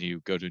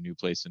you go to a new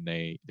place and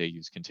they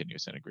use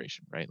continuous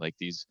integration, right? Like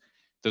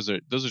those are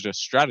just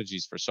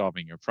strategies for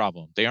solving your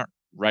problem. They aren't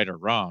right or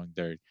wrong.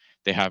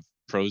 They have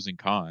pros and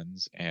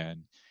cons,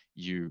 and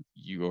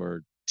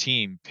your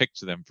team picked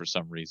them for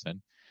some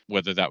reason,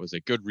 whether that was a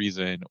good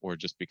reason or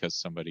just because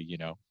somebody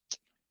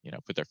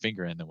put their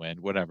finger in the wind,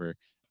 whatever.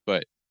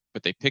 But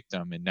they picked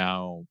them, and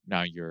now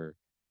you're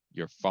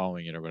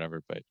following it or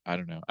whatever. But I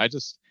don't know.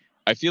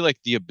 I feel like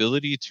the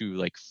ability to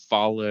like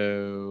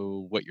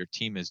follow what your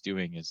team is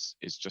doing is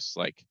just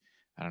like,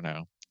 I don't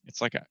know.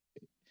 It's like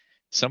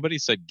Somebody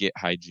said Git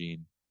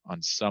hygiene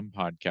on some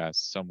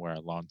podcast somewhere a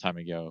long time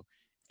ago,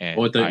 and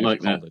Oh, I don't I've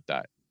like called that. it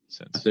that I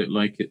since. don't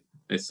like it.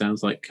 It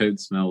sounds like code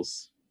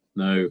smells.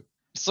 No.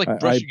 It's like I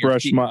brushing your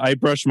teeth. I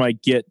brush my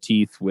Git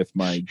teeth with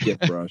my Git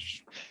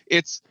brush.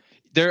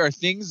 There are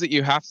things that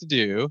you have to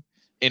do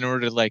in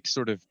order to like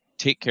sort of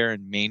take care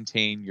and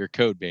maintain your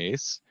code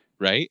base,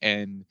 right?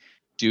 And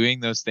doing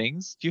those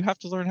things, you have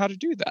to learn how to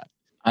do that.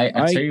 I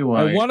tell you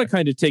why. I want to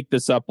kind of take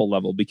this up a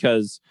level,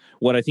 because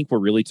what I think we're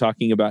really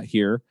talking about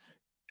here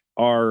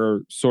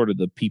are sort of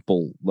the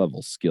people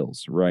level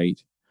skills,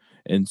 right?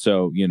 And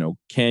so,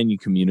 can you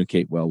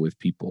communicate well with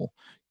people?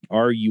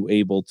 Are you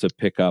able to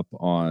pick up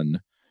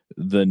on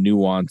the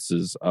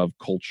nuances of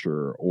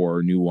culture,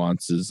 or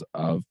nuances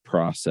of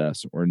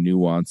process, or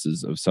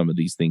nuances of some of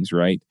these things,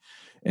 right?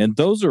 And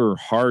those are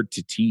hard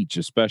to teach,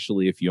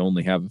 especially if you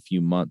only have a few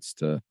months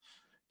to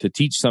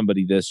teach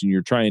somebody this, and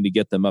you're trying to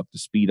get them up to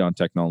speed on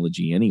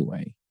technology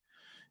anyway.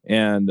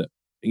 And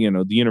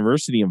the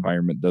university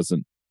environment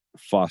doesn't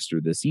foster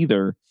this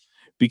either,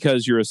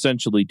 because you're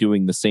essentially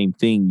doing the same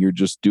thing. You're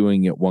just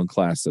doing it one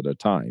class at a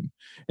time.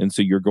 And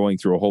so you're going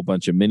through a whole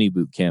bunch of mini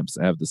boot camps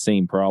that have the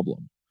same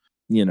problem.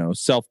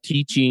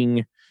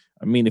 Self-teaching.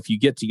 I mean, if you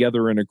get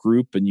together in a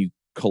group and you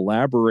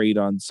collaborate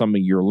on some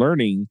of your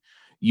learning,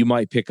 you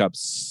might pick up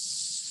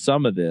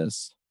some of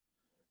this.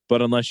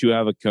 But unless you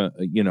have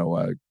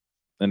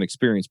an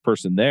experienced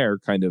person there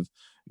kind of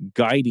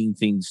guiding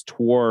things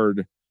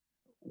toward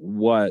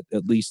what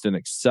at least an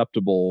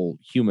acceptable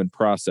human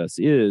process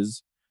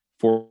is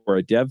for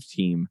a dev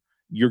team,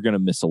 you're going to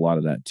miss a lot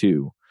of that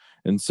too.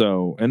 And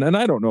so, and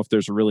I don't know if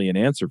there's really an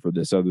answer for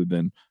this other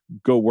than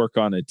go work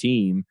on a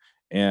team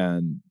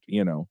and,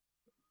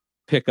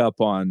 pick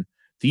up on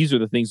these are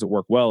the things that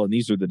work well and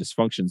these are the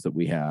dysfunctions that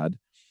we had.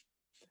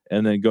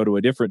 And then go to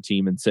a different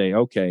team and say,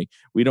 okay,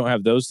 we don't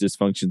have those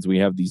dysfunctions, we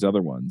have these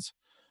other ones.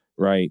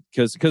 Right.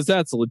 Because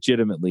that's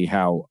legitimately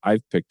how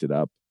I've picked it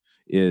up.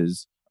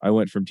 Is I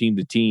went from team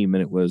to team,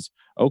 and it was,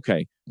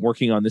 okay,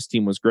 working on this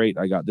team was great.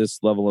 I got this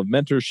level of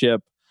mentorship.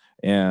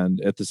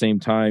 And at the same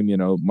time,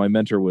 my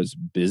mentor was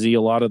busy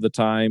a lot of the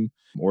time,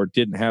 or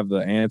didn't have the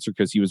answer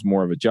because he was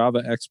more of a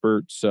Java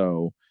expert.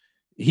 So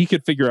he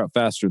could figure out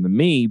faster than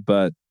me,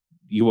 but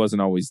he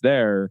wasn't always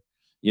there.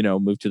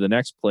 Moved to the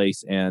next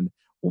place. And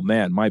well,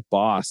 man, my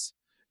boss,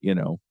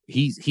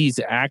 he's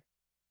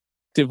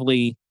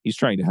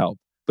trying to help,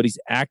 but he's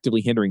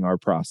actively hindering our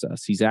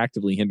process. He's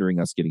actively hindering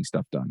us getting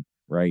stuff done,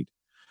 right?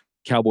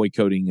 Cowboy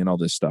coding and all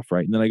this stuff,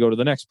 right? And then I go to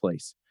the next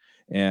place,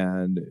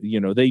 and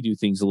they do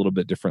things a little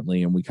bit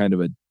differently, and we kind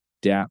of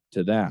adapt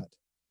to that.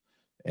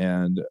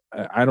 And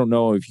I don't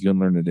know if you can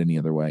learn it any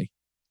other way.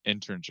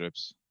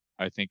 Internships,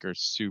 I think, are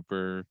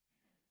super,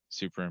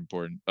 super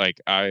important.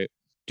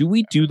 Do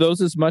we do those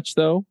as much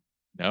though?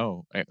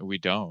 No, we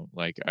don't.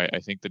 I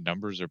think the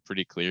numbers are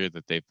pretty clear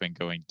that they've been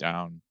going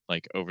down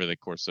over the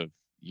course of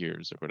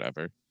years or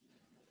whatever.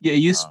 Yeah, it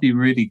used to be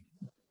really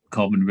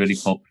common, really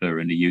popular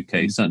in the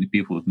UK. Certainly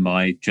people of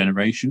my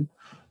generation,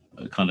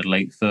 kind of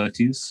late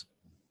 30s,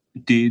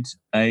 did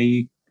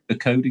a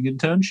coding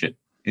internship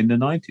in the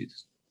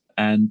 90s.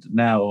 And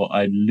now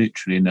I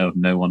literally know of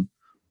no one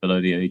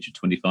below the age of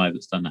 25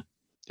 that's done that.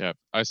 Yeah,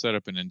 I set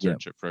up an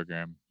internship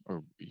program,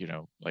 or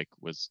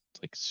was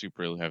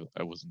super heavy.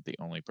 I wasn't the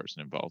only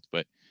person involved,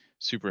 but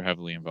super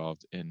heavily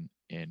involved in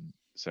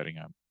setting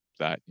up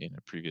that in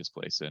a previous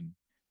place. And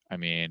I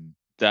mean,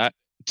 that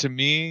to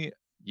me,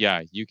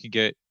 yeah, you can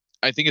get.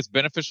 I think it's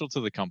beneficial to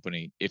the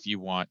company if you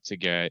want to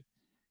get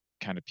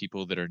kind of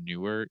people that are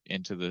newer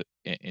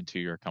into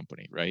your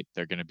company, right?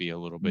 They're going to be a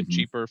little bit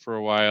cheaper for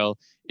a while.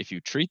 If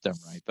you treat them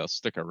right, they'll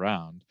stick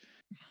around.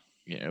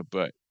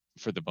 But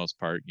for the most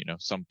part,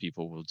 some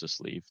people will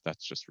just leave.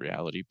 That's just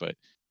reality. But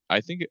I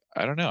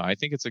don't know. I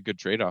think it's a good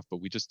trade-off,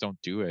 but we just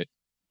don't do it.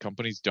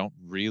 Companies don't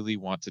really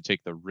want to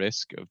take the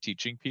risk of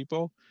teaching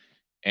people.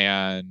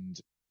 And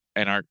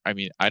I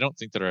don't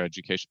think that our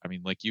education,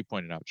 like you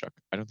pointed out, Chuck,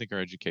 I don't think our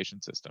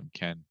education system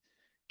can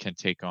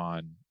take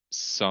on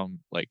some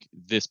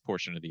this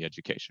portion of the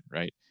education,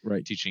 right?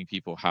 Right. Teaching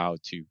people how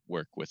to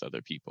work with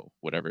other people,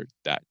 whatever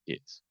that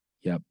is.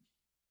 Yep.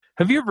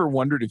 Have you ever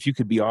wondered if you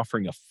could be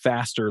offering a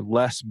faster,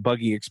 less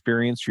buggy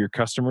experience for your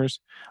customers?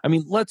 I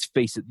mean, let's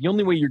face it, the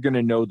only way you're going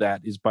to know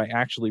that is by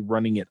actually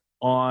running it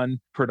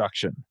on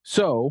production.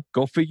 So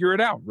go figure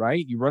it out,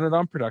 right? You run it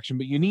on production,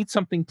 but you need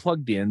something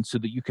plugged in so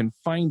that you can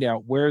find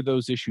out where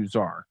those issues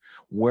are,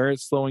 where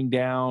it's slowing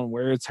down,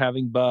 where it's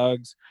having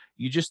bugs.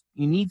 You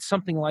need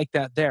something like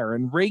that there.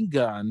 And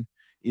Raygun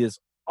is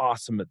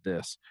awesome at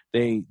this.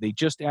 They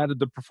just added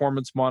the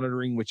performance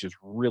monitoring, which is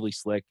really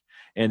slick,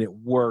 and it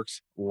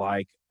works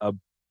like a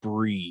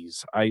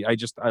breeze. I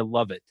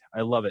love it.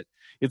 I love it.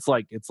 It's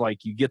like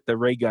you get the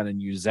ray gun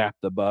and you zap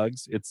the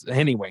bugs.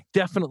 Anyway,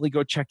 definitely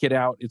go check it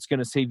out. It's going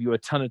to save you a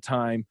ton of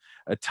time,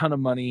 a ton of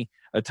money,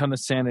 a ton of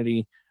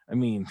sanity. I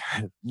mean,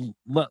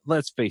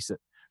 let's face it.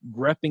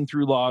 Grepping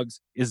through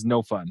logs is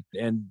no fun,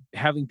 and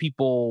having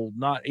people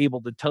not able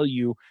to tell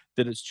you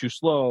that it's too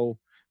slow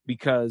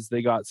because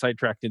they got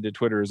sidetracked into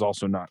Twitter is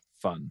also not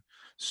fun.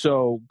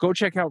 So go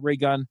check out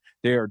Raygun.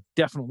 They are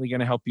definitely going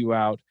to help you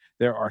out.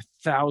 There are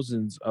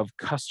thousands of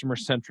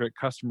customer-centric,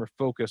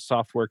 customer-focused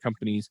software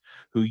companies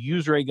who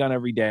use Raygun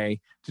every day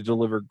to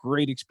deliver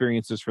great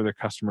experiences for their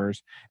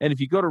customers. And if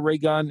you go to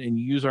Raygun and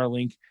you use our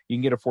link, you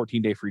can get a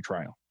 14-day free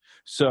trial.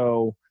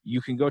 So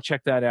you can go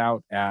check that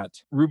out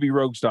at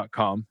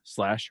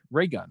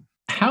rubyrogues.com/Raygun.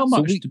 How So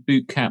much do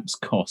boot camps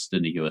cost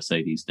in the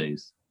USA these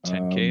days?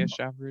 10K-ish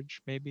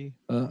average, maybe.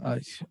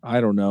 I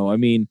don't know. I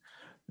mean,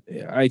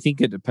 I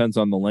think it depends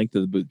on the length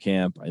of the boot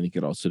camp. I think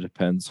it also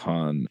depends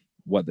on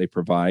what they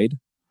provide.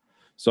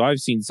 So I've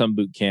seen some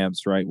boot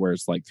camps, right, where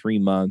it's like 3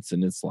 months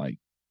and it's like,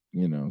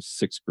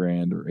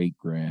 $6,000 or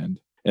 $8,000.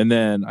 And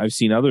then I've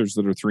seen others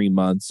that are 3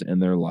 months and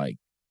they're like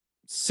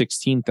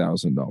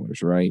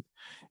 $16,000, right?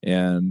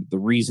 And the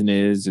reason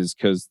is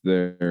because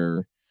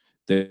they're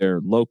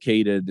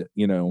located,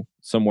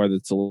 somewhere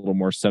that's a little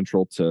more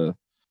central to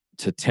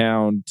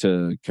town,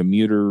 to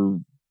commuter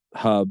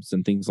hubs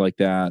and things like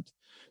that.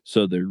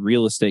 So the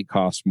real estate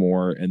costs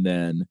more, and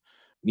then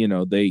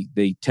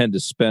they tend to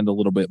spend a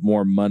little bit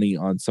more money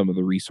on some of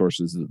the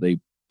resources that they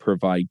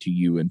provide to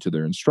you and to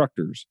their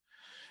instructors.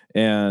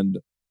 And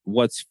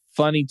what's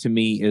funny to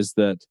me is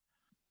that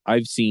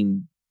I've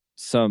seen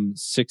some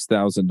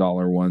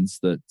 $6,000 ones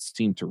that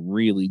seem to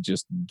really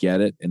just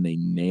get it and they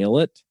nail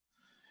it.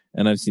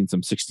 And I've seen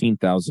some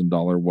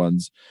 $16,000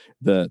 ones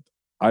that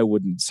I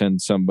wouldn't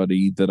send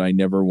somebody that I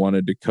never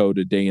wanted to code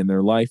a day in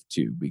their life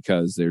to,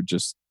 because they're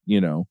just,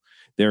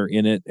 they're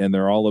in it and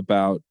they're all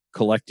about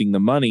collecting the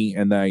money.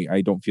 And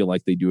I don't feel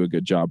like they do a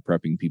good job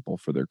prepping people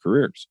for their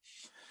careers.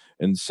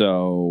 And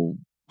so,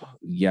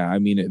 yeah, I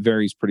mean, it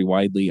varies pretty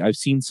widely. I've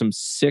seen some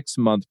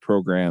 6-month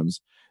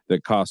programs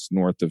that cost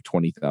north of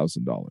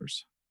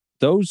 $20,000.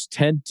 Those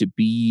tend to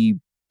be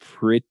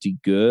pretty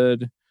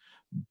good.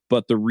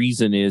 But the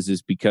reason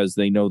is because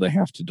they know they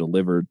have to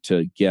deliver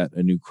to get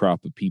a new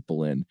crop of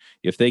people in.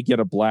 If they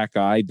get a black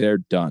eye, they're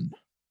done,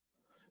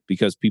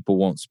 because people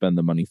won't spend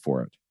the money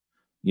for it.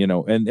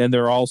 And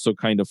they're also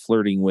kind of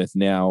flirting with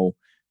now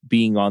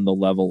being on the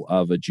level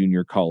of a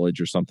junior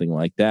college or something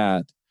like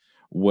that,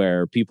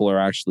 where people are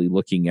actually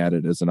looking at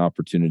it as an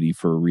opportunity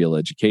for a real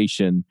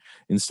education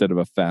instead of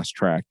a fast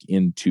track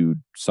into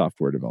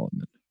software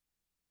development.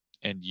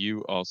 And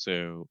you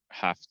also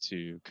have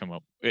to come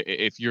up,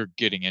 if you're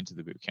getting into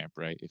the boot camp,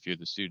 right? If you're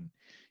the student,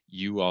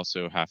 you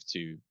also have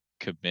to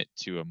commit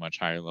to a much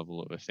higher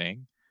level of a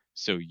thing.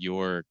 So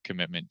your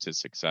commitment to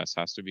success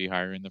has to be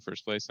higher in the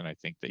first place. And I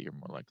think that you're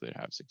more likely to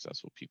have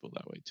successful people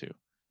that way too.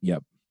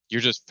 Yep.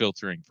 You're just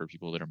filtering for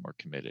people that are more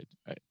committed.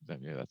 Yeah,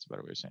 that's a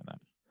better way of saying that.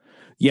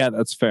 Yeah,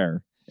 that's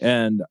fair.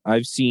 And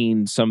I've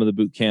seen some of the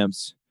boot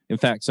camps. In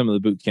fact, some of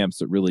the boot camps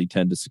that really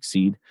tend to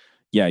succeed.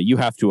 Yeah, you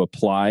have to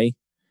apply.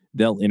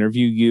 They'll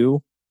interview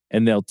you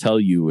and they'll tell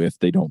you if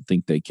they don't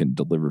think they can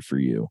deliver for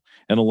you.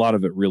 And a lot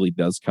of it really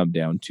does come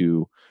down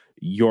to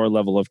your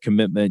level of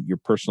commitment, your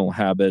personal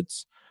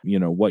habits,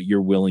 what you're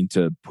willing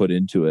to put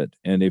into it.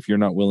 And if you're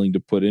not willing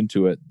to put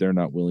into it, they're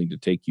not willing to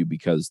take you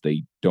because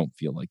they don't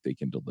feel like they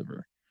can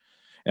deliver.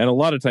 And a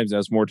lot of times that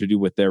has more to do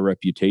with their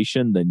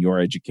reputation than your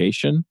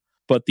education,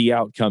 but the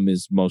outcome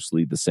is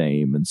mostly the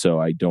same. And so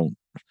I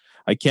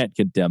can't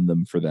condemn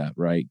them for that,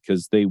 right?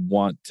 Because they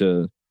want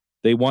to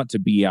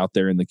be out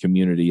there in the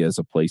community as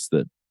a place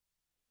that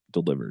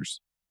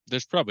delivers.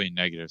 There's probably a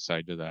negative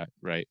side to that,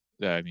 right?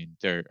 I mean,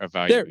 their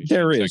evaluation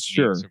there is, techniques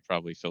sure, are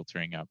probably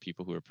filtering out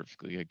people who are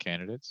perfectly good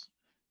candidates.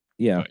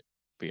 Yeah.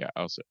 But yeah,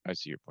 also I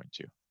see your point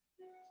too.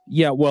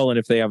 Yeah, well, and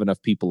if they have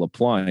enough people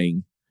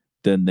applying,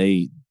 then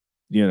they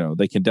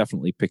can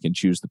definitely pick and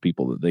choose the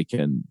people that they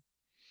can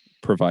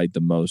provide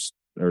the most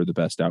or the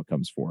best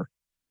outcomes for,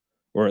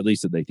 or at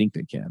least that they think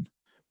they can.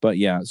 But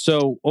yeah,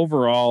 so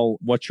overall,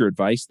 what's your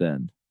advice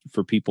then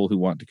for people who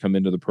want to come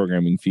into the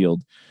programming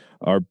field?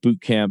 Are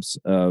boot camps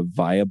a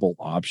viable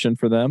option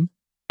for them?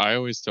 I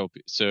always tell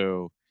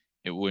people,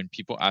 when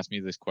people ask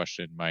me this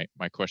question, my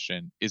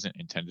question isn't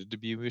intended to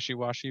be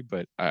wishy-washy,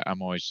 but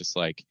I'm always just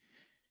like,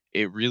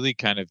 it really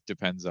kind of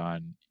depends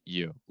on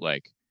you.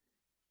 Like,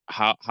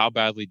 how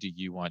badly do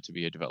you want to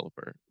be a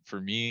developer? For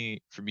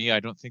me, I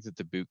don't think that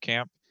the boot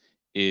camp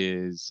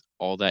is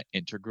all that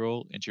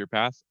integral into your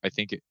path. I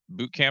think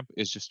boot camp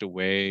is just a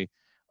way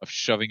of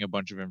shoving a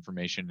bunch of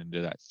information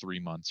into that 3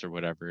 months or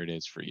whatever it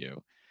is for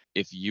you.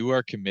 If you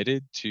are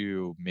committed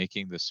to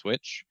making the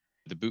switch,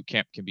 the boot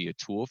camp can be a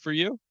tool for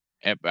you.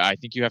 But I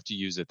think you have to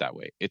use it that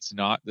way. It's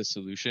not the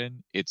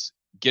solution. It's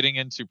getting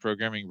into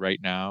programming right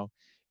now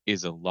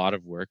is a lot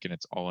of work and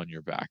it's all on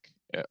your back.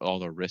 All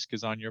the risk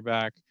is on your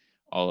back.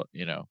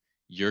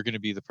 You're going to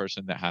be the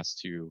person that has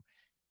to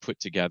put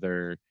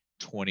together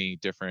 20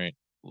 different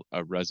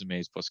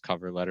resumes plus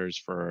cover letters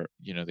for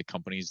the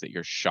companies that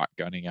you're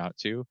shotgunning out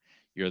to.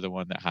 You're the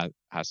one that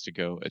has to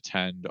go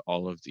attend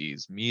all of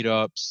these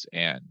meetups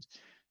and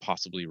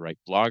possibly write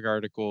blog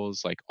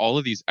articles, like all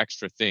of these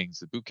extra things.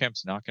 The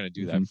bootcamp's not going to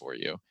do that for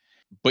you,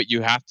 but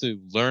you have to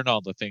learn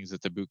all the things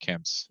that the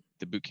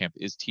bootcamp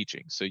is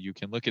teaching. So you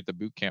can look at the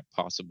bootcamp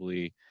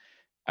possibly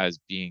as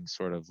being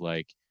sort of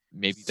like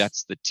maybe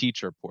that's the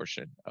teacher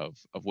portion of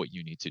what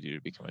you need to do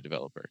to become a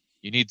developer.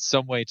 You need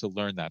some way to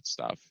learn that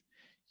stuff.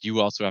 You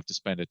also have to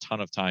spend a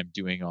ton of time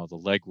doing all the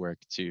legwork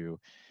to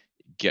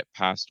get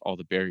past all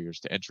the barriers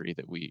to entry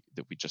that we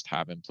just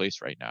have in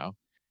place right now.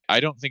 I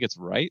don't think it's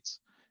right,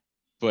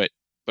 but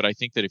I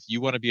think that if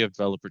you want to be a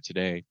developer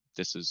today,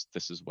 this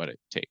is what it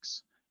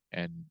takes.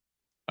 And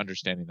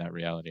understanding that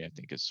reality, I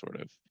think, is sort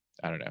of,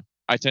 I don't know.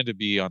 I tend to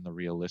be on the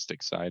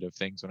realistic side of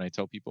things when I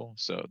tell people,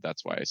 so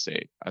that's why I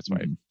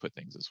put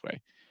things this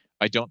way.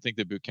 I don't think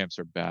that boot camps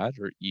are bad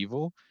or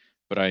evil,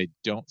 but I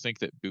don't think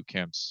that boot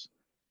camps,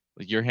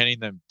 like, you're handing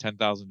them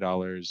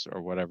 $10,000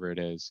 or whatever it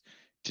is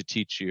to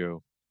teach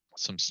you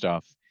some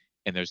stuff,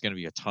 and there's going to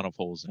be a ton of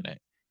holes in it,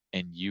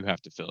 and you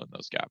have to fill in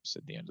those gaps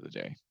at the end of the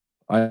day.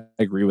 I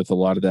agree with a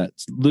lot of that.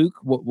 Luke,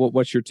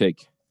 what's your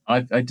take?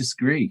 I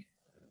disagree.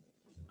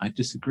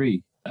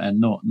 And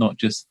not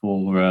just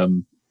for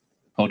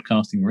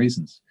podcasting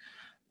reasons.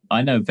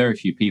 I know very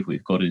few people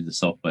who've got into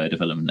software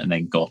development and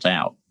then got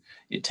out.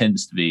 It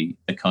tends to be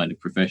a kind of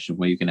profession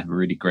where you can have a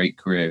really great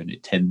career, and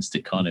it tends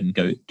to kind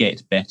of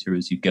get better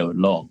as you go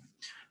along.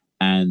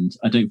 And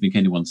I don't think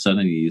anyone's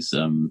selling these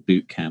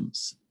boot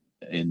camps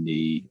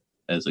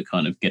as a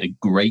kind of get a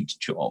great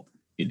job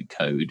in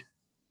code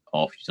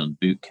after you've done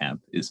boot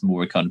camp. It's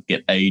more a kind of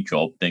get a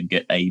job, then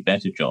get a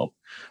better job.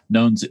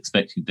 No one's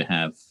expecting to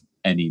have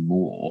any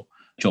more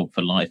job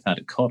for life out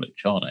of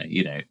college, are they?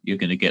 You know, you're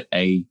going to get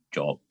a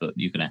job, but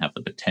you're going to have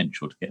the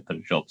potential to get better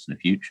jobs in the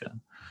future.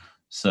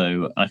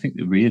 So I think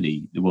that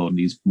really the world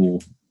needs more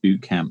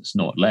boot camps,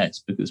 not less,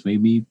 because we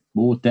need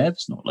more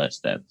devs, not less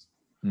devs.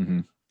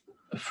 Mm-hmm.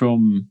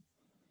 From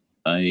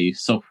a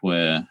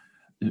software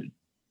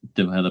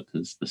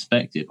developer's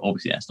perspective,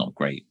 obviously that's not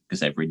great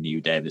because every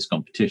new dev is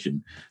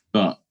competition.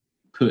 But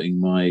putting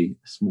my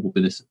small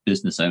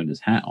business owner's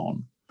hat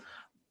on,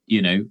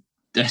 you know,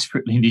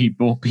 desperately need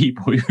more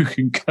people who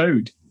can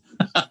code.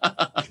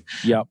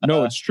 Yeah,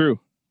 no, it's true.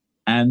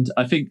 And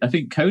I think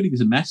coding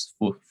is a massive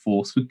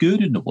force for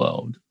good in the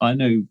world. I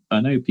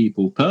know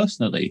people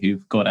personally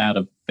who've got out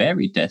of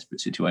very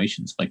desperate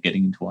situations by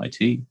getting into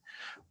IT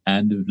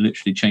and have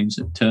literally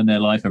turned their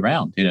life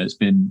around. You know, it's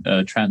been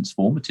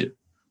transformative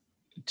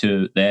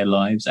to their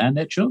lives and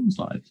their children's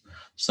lives.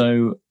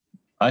 So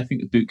I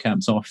think the boot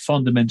camps are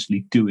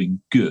fundamentally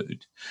doing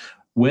good.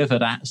 Whether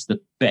that's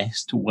the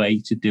best way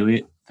to do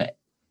it for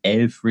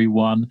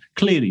everyone,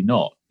 clearly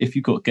not. If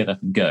you've got to get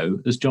up and go,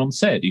 as John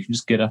said, you can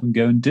just get up and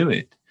go and do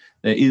it.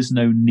 There is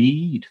no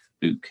need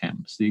for boot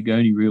camps. The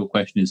only real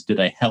question is, do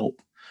they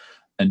help?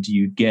 And do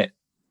you get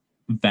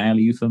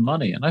value for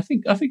money? And I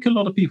think a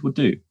lot of people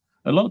do.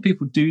 A lot of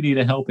people do need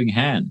a helping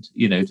hand,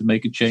 you know, to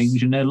make a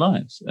change in their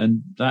lives.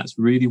 And that's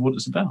really what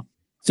it's about.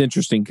 It's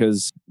interesting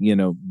because, you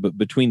know,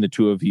 between the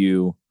two of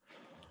you,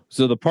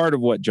 so the part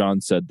of what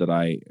John said that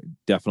I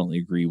definitely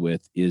agree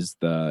with is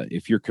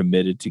if you're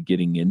committed to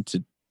getting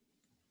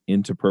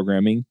into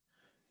programming,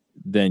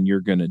 then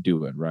you're going to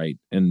do it, right?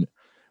 And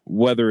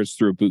whether it's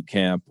through a boot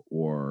camp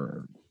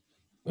or,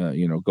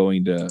 you know,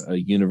 going to a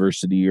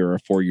university or a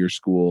 4-year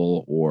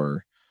school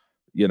or,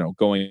 you know,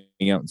 going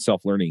out and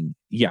self-learning,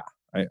 yeah,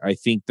 I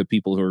think the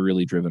people who are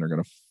really driven are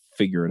going to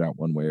figure it out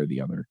one way or the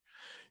other.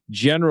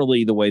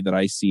 Generally, the way that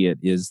I see it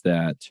is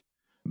that,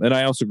 and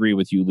I also agree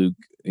with you, Luke,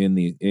 in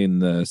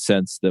the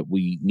sense that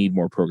we need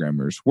more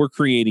programmers. We're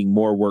creating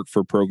more work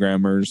for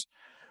programmers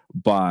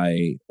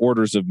by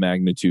orders of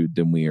magnitude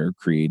than we're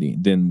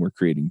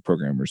creating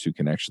programmers who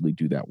can actually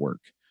do that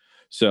work.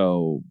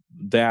 So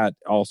that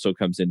also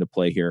comes into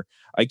play here.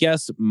 I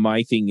guess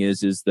my thing is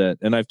that,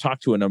 and I've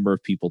talked to a number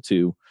of people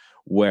too,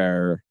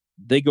 where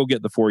they go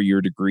get the 4-year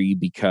degree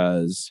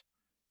because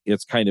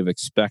it's kind of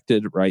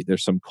expected, right?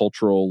 There's some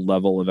cultural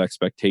level of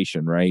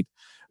expectation, right?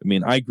 I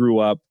mean, I grew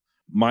up,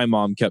 my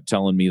mom kept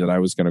telling me that I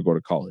was going to go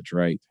to college,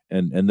 right?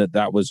 And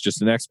that was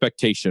just an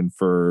expectation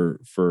for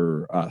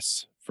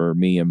us, for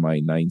me and my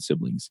 9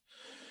 siblings,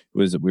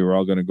 was that we were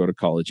all going to go to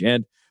college.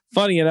 And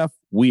funny enough,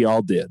 we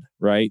all did,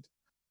 right?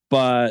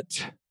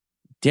 But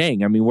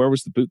dang, I mean, where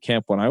was the boot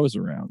camp when I was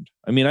around?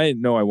 I mean, I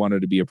didn't know I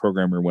wanted to be a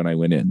programmer when I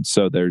went in.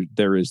 So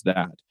there is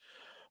that.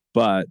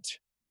 But,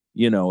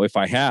 you know, if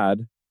I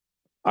had,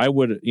 I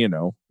would, you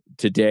know,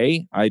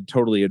 today I'd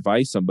totally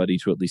advise somebody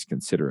to at least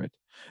consider it.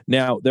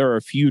 Now, there are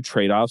a few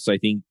trade-offs I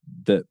think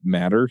that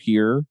matter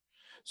here.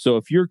 So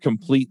if you're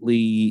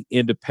completely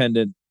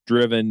independent,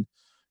 driven,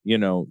 you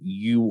know,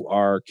 you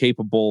are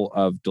capable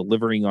of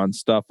delivering on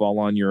stuff all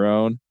on your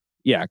own,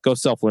 yeah, go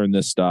self-learn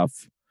this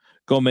stuff.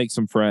 Go make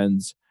some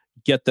friends,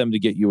 get them to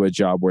get you a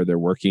job where they're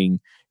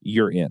working.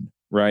 You're in,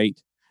 right?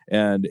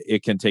 And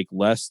it can take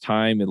less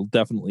time. It'll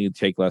definitely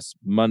take less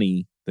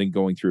money than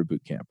going through a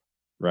boot camp,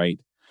 right?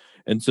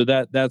 And so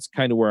that's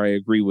kind of where I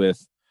agree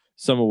with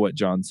some of what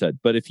John said.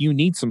 But if you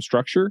need some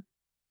structure,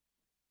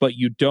 but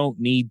you don't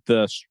need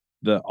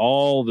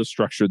all the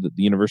structure that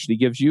the university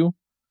gives you,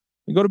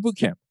 then go to boot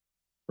camp,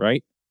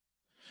 right?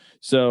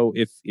 So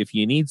if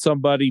you need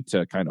somebody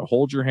to kind of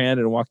hold your hand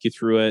and walk you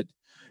through it,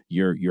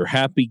 you're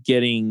happy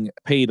getting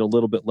paid a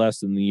little bit less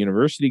than the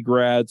university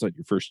grads on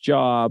your first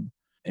job,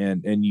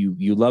 and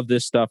you love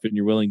this stuff and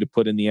you're willing to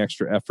put in the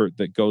extra effort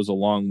that goes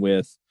along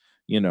with,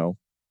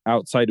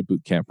 outside of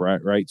boot camp,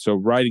 right? So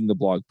writing the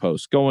blog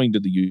posts, going to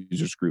the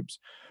users groups,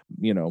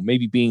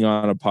 maybe being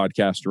on a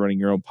podcast or running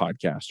your own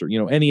podcast,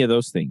 or, any of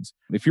those things.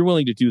 If you're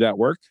willing to do that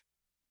work,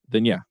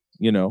 then yeah,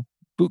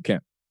 boot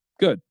camp,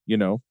 good.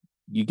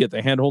 You get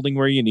the hand holding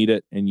where you need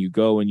it, and you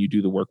go and you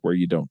do the work where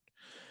you don't.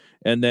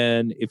 And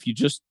then if you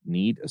just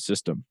need a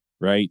system,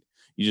 right?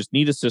 You just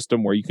need a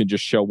system where you can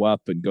just show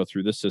up and go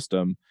through the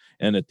system.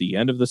 And at the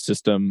end of the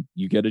system,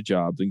 you get a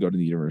job and go to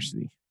the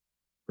university,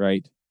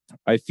 right?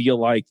 I feel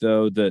like,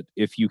 though, that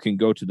if you can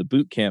go to the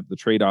boot camp, the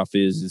trade-off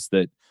is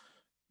that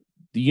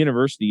the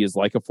university is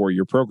like a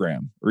 4-year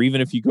program, or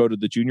even if you go to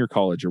the junior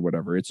college or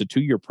whatever, it's a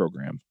 2-year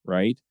program,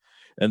 right?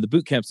 And the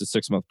boot camp's a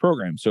 6-month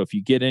program. So if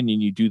you get in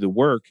and you do the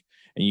work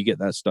and you get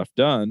that stuff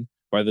done,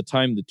 by the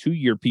time the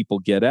 2-year people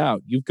get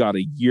out, you've got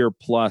a year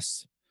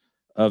plus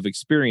of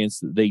experience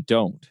that they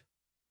don't,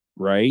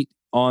 right?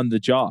 On the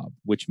job,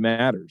 which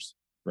matters,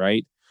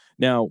 right?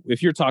 Now,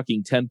 if you're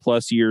talking 10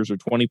 plus years or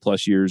 20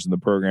 plus years in the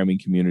programming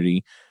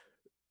community,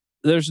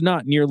 there's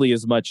not nearly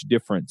as much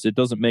difference. It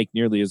doesn't make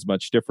nearly as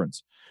much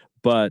difference.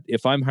 But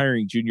if I'm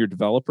hiring junior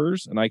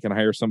developers and I can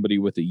hire somebody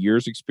with a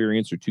year's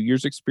experience or 2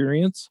 years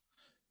experience,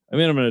 I'm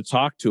going to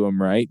talk to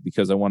them, right?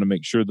 Because I want to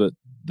make sure that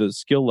the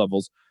skill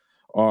levels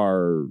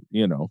are,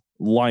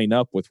 line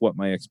up with what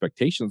my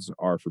expectations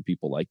are for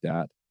people like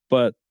that.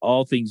 But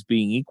all things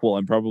being equal,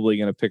 I'm probably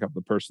going to pick up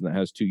the person that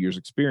has 2 years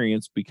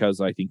experience because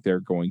I think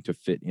they're going to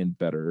fit in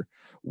better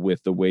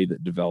with the way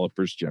that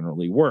developers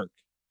generally work,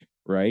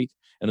 right?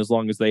 And as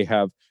long as they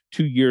have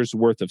 2 years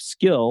worth of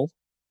skill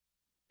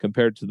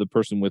compared to the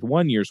person with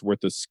 1 year's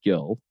worth of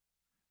skill,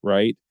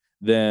 right,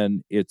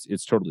 then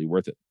it's totally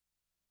worth it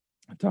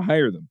to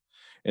hire them.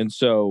 And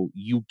so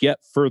you get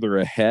further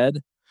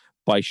ahead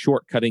by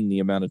shortcutting the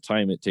amount of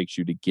time it takes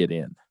you to get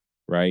in,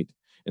 right?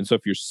 And so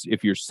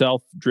if you're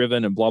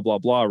self-driven and blah, blah,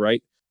 blah,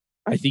 right,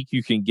 I think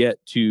you can get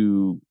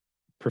to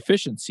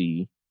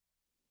proficiency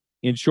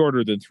in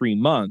shorter than 3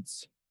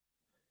 months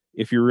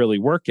if you really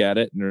work at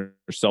it and are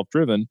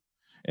self-driven.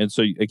 And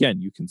so, again,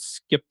 you can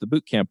skip the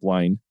boot camp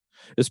line,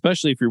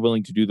 especially if you're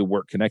willing to do the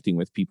work connecting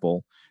with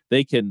people.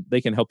 They can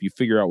help you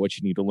figure out what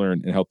you need to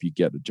learn and help you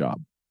get a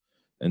job.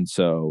 And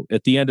so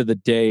at the end of the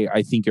day,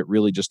 I think it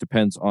really just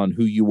depends on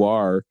who you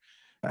are,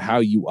 how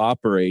you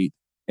operate,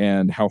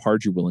 and how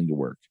hard you're willing to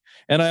work.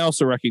 And I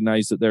also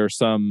recognize that there are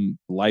some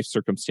life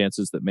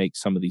circumstances that make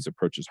some of these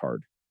approaches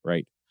hard,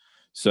 right?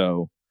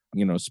 So,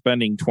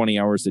 spending 20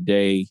 hours a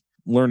day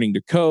learning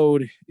to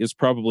code is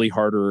probably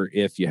harder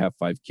if you have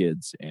 5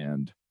 kids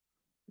and,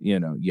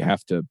 you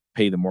have to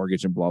pay the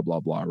mortgage and blah, blah,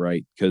 blah,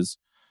 right? Because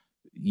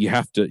you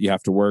have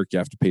to work, you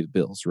have to pay the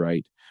bills,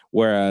 right?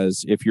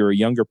 Whereas if you're a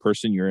younger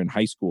person, you're in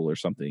high school or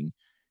something,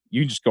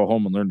 you can just go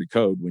home and learn to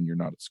code when you're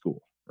not at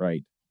school,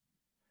 right?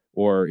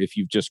 Or if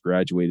you've just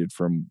graduated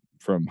from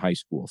high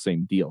school,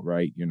 same deal,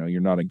 right? You're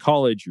not in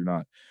college, you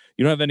don't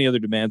have any other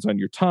demands on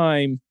your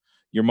time.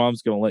 Your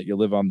mom's going to let you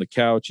live on the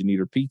couch and eat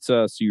her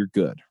pizza, so you're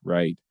good,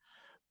 right?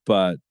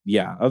 But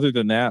yeah, other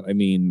than that, I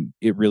mean,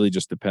 it really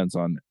just depends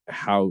on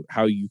how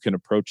you can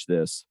approach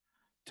this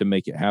to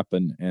make it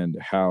happen and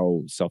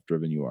how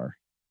self-driven you are.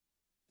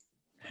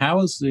 How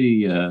has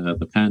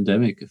the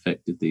pandemic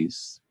affected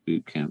these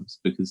boot camps?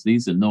 Because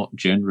these are not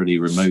generally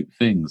remote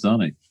things, are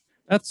they?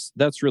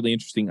 That's really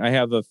interesting. I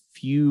have a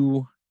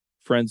few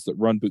friends that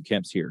run boot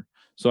camps here.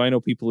 So I know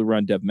people who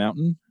run Dev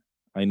Mountain.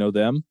 I know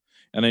them.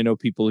 And I know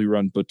people who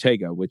run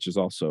Bottega, which is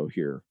also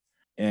here.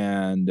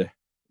 And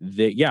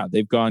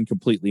they've gone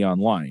completely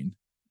online.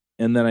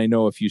 And then I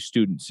know a few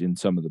students in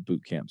some of the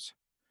boot camps.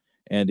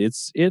 And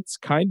it's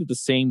kind of the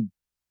same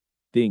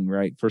thing,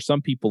 right? For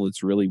some people,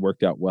 it's really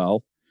worked out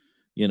well.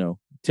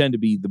 Tend to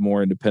be the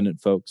more independent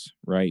folks,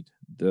 right?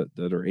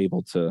 That are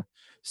able to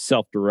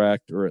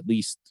self-direct or at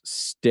least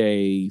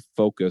stay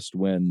focused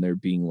when they're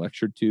being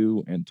lectured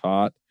to and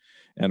taught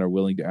and are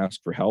willing to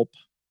ask for help.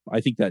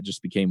 I think that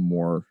just became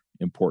more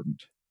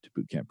important to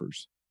boot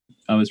campers.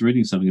 I was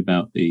reading something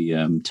about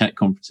the tech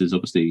conferences,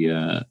 obviously,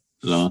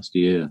 last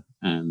year,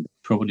 and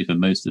probably for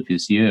most of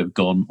this year have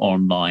gone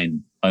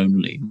online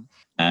only. Mm-hmm.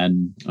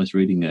 And I was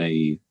reading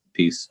a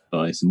piece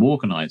by some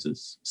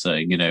organizers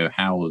saying,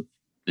 how have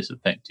this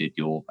affected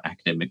your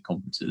academic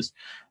conferences?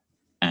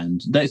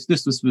 And this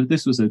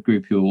was a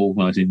group who were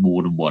organizing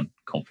more than one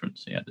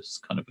conference. Yeah, this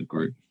is kind of a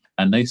group.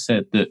 And they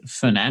said that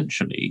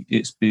financially,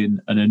 it's been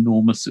an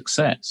enormous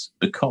success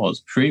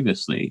because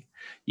previously,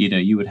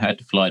 you would have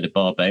to fly to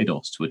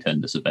Barbados to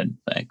attend this event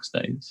for X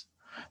days,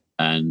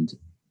 and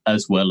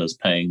as well as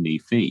paying the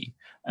fee.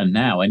 And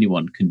now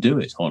anyone can do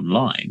it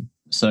online.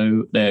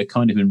 So their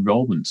kind of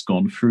enrollment's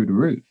gone through the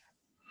roof.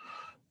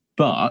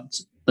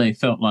 But they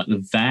felt like the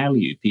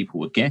value people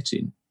were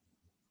getting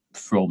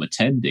from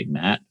attending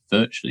that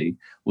virtually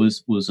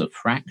was a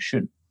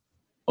fraction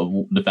of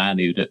the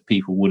value that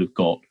people would have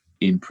got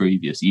in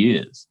previous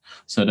years.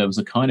 So there was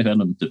a kind of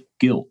element of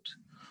guilt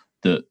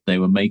that they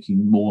were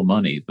making more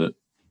money, but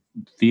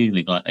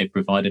feeling like they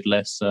provided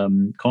less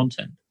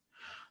content.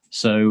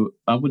 So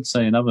I would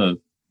say another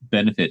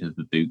benefit of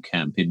the boot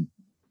camp in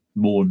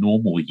more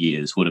normal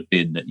years would have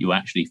been that you're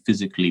actually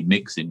physically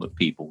mixing with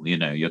people.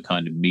 You're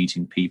kind of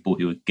meeting people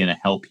who are going to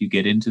help you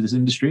get into this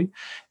industry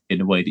in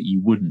a way that you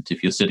wouldn't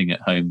if you're sitting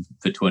at home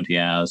for 20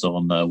 hours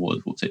on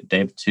what's it,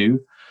 Dev 2.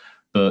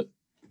 But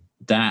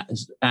that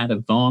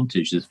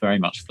advantage is very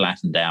much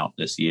flattened out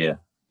this year.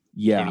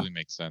 Yeah. Totally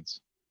makes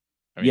sense.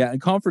 Yeah,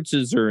 and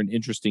conferences are an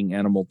interesting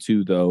animal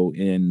too, though,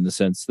 in the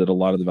sense that a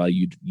lot of the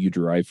value you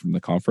derive from the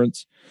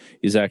conference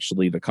is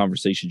actually the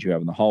conversations you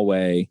have in the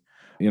hallway,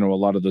 a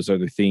lot of those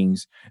other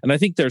things. And I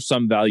think there's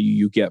some value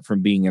you get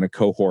from being in a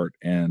cohort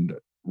and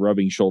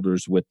rubbing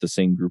shoulders with the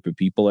same group of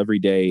people every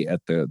day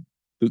at the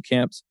boot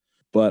camps.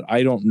 But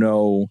I don't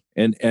know,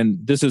 and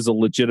this is a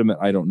legitimate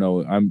I don't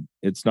know.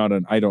 It's not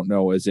an I don't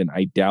know as in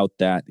I doubt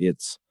that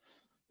it's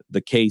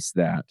the case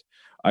that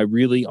I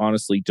really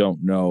honestly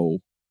don't know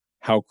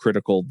how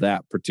critical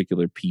that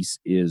particular piece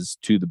is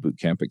to the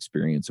bootcamp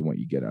experience and what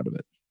you get out of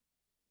it.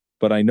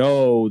 But I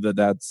know that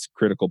that's a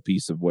critical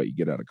piece of what you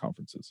get out of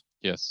conferences.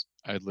 Yes,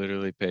 I'd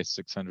literally pay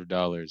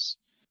 $600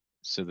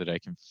 so that I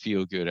can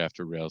feel good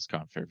after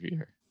RailsConf every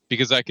year.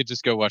 Because I could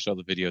just go watch all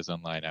the videos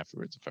online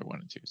afterwards if I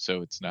wanted to.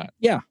 So it's not,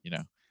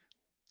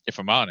 if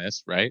I'm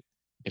honest, right?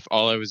 If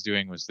all I was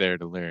doing was there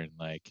to learn,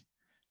 I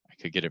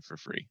could get it for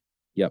free.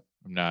 Yep.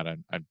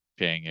 I'm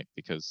paying it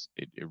because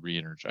it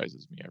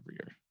re-energizes me every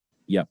year.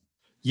 Yep.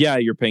 Yeah,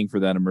 you're paying for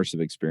that immersive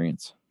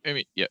experience. I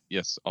mean,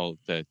 yes, all of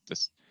that,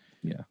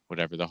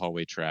 whatever, the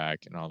hallway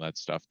track and all that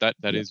stuff.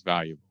 That is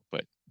valuable,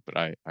 but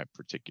I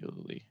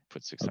particularly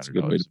put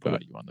 $600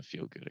 value on the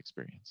feel-good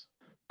experience.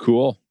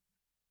 Cool.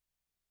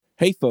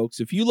 Hey, folks,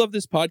 if you love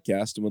this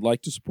podcast and would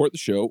like to support the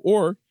show,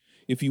 or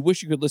if you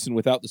wish you could listen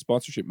without the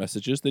sponsorship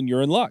messages, then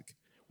you're in luck.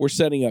 We're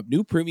setting up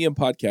new premium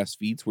podcast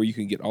feeds where you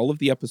can get all of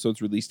the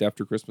episodes released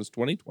after Christmas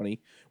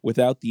 2020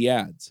 without the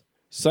ads.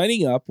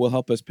 Signing up will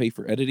help us pay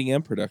for editing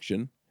and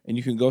production, and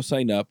you can go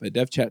sign up at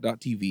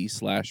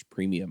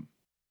devchat.tv/premium.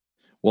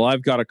 Well,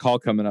 I've got a call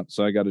coming up,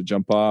 so I got to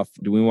jump off.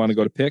 Do we want to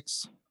go to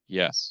picks?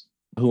 Yes.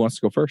 Who wants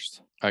to go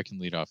first? I can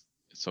lead off.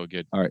 It's so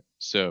good. All right.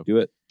 So do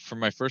it. For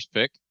my first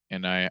pick,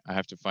 and I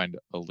have to find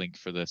a link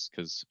for this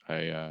because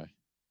I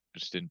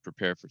just didn't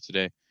prepare for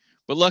today.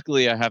 But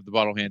luckily, I have the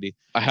bottle handy.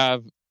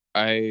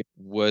 I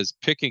was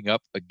picking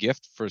up a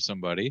gift for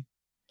somebody,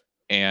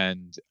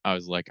 and I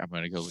was like, I'm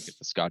going to go look at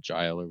the Scotch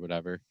Isle or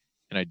whatever.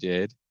 And I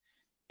did.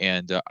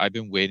 And I've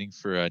been waiting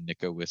for a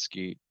Nikka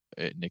whiskey.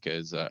 Nikka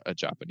is a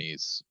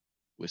Japanese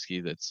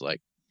whiskey that's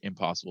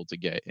impossible to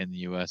get in the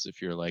US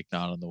if you're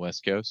not on the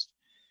West Coast.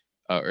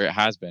 Or it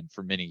has been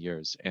for many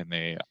years. And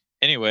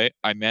anyway,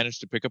 I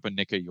managed to pick up a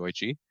Nikka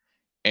Yoichi,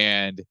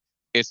 and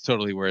it's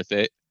totally worth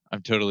it.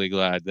 I'm totally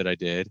glad that I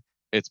did.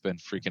 It's been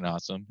freaking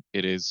awesome.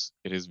 It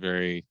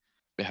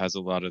has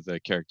a lot of the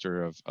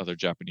character of other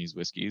Japanese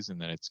whiskeys,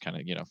 and then it's kind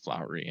of,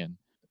 flowery and,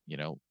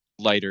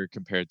 lighter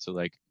compared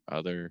to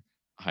other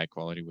high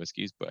quality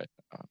whiskeys. But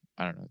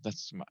I don't know.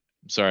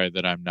 I'm sorry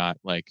that I'm not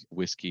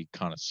whiskey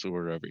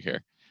connoisseur over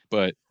here,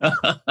 but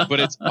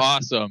it's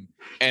awesome.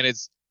 And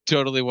it's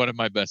totally one of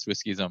my best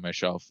whiskeys on my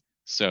shelf.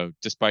 So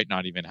despite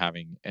not even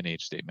having an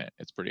age statement,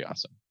 it's pretty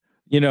awesome.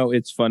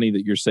 It's funny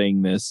that you're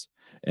saying this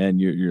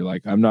and you're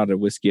like, I'm not a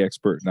whiskey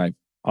expert. And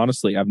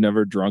I've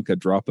never drunk a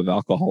drop of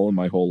alcohol in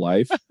my whole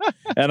life.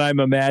 And I'm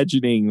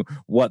imagining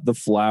what the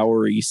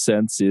flowery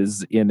sense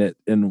is in it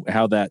and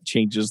how that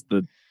changes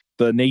the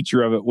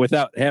nature of it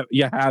without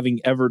having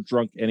ever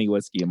drunk any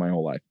whiskey in my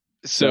whole life.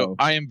 So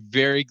I am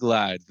very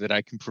glad that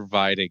I can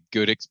provide a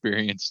good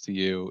experience to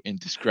you in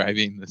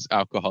describing this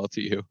alcohol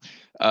to you.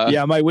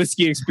 My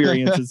whiskey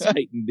experience is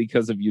heightened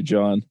because of you,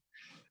 John.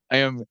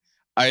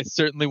 I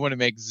certainly want to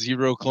make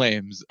zero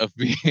claims of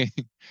being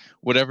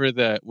whatever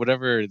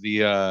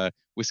the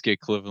whiskey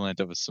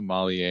equivalent of a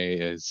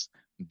sommelier is.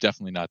 I'm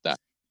definitely not that.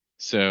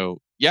 So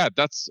yeah,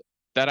 that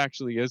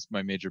actually is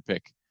my major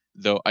pick.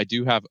 Though I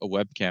do have a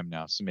webcam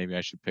now, so maybe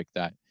I should pick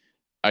that.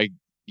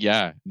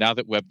 Now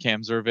that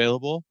webcams are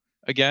available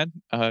again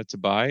to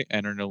buy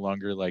and are no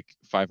longer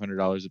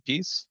 $500 a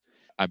piece,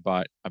 I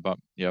bought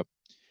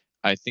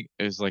I think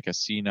it was a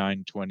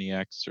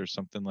C920X or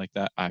something like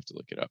that. I have to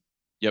look it up.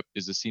 Yep,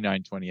 is a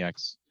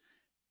C920X.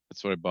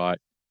 That's what I bought.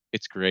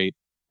 It's great.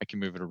 I can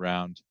move it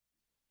around,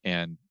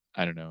 and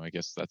I don't know. I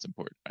guess that's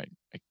important.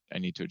 I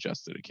need to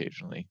adjust it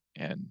occasionally,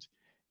 and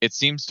it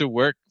seems to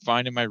work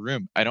fine in my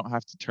room. I don't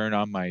have to turn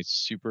on my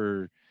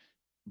super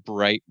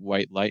bright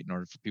white light in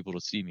order for people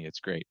to see me.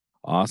 It's great.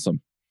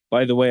 Awesome.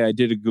 By the way, I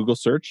did a Google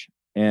search,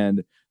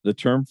 and the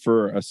term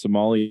for a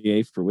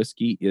sommelier for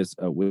whiskey is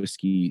a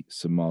whiskey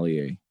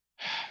sommelier.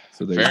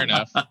 So fair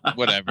enough.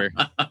 Whatever.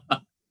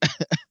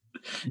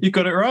 You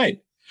got it right.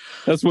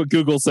 That's what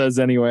Google says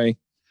anyway.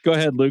 Go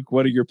ahead, Luke.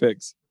 What are your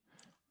picks?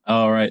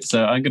 All right.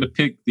 So I'm going to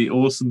pick the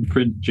awesome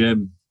print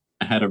gem.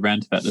 I had a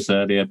rant about this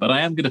earlier, but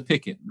I am going to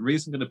pick it. The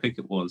reason I'm going to pick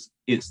it was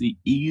it's the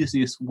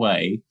easiest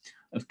way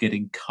of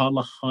getting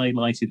color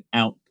highlighted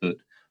output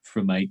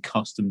from a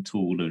custom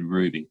tool in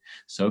Ruby.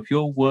 So if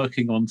you're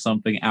working on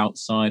something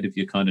outside of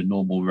your kind of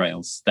normal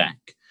Rails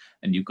stack,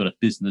 and you've got a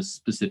business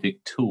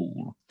specific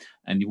tool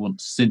and you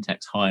want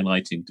syntax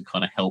highlighting to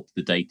kind of help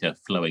the data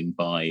flowing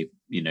by,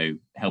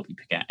 help you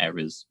pick out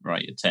errors,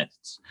 write your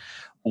tests.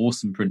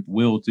 Awesome Print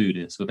will do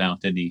this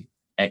without any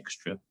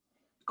extra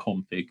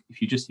config.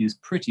 If you just use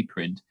Pretty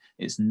Print,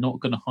 it's not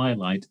going to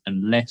highlight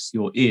unless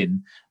you're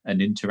in an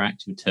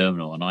interactive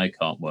terminal, and I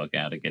can't work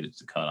out how to get it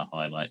to kind of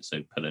highlight,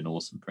 so pull in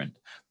Awesome Print.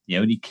 The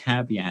only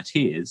caveat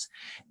is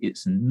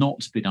it's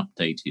not been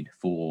updated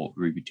for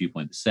Ruby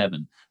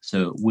 2.7,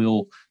 so it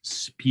will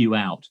spew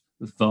out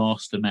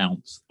vast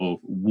amounts of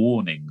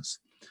warnings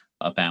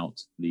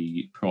about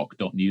the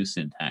proc.new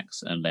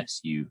syntax unless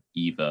you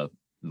either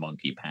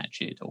monkey patch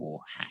it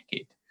or hack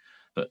it.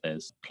 But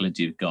there's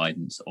plenty of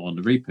guidance on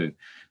the repo.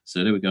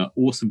 So there we go.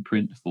 Awesome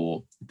Print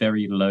for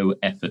very low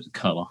effort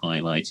color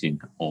highlighting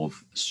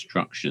of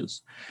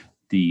structures.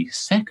 The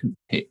second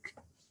pick,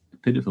 a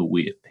bit of a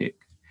weird pick,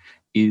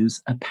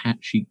 is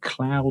Apache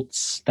Cloud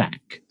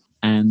Stack.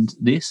 And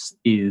this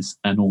is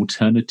an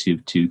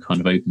alternative to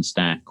kind of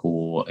OpenStack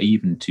or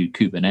even to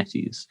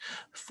Kubernetes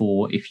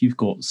for if you've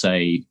got,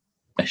 say,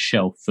 a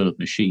shelf full of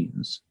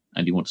machines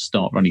and you want to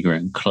start running your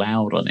own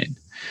cloud on it.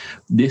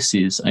 This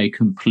is a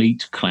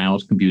complete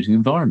cloud computing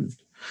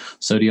environment.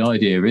 So the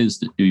idea is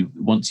that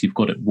once you've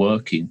got it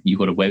working, you've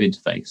got a web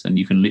interface and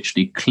you can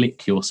literally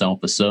click yourself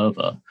a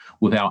server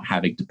without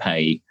having to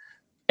pay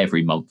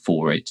every month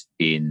for it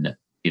in,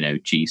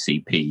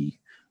 GCP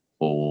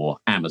or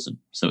Amazon.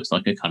 So it's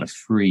like a kind of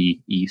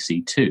free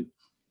EC2.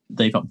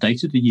 They've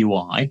updated the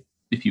UI.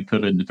 If you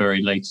put in the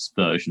very latest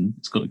version,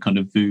 it's got a kind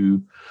of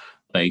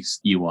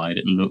Vue-based UI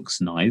that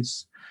looks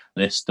nice.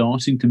 They're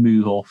starting to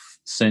move off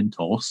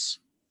CentOS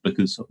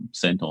because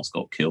CentOS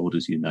got killed,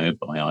 as you know,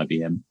 by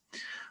IBM. I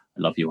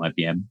love you,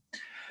 IBM.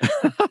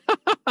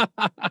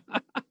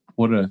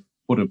 What a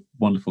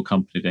wonderful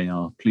company they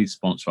are. Please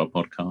sponsor our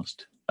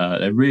podcast.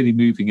 They're really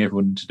moving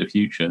everyone into the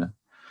future.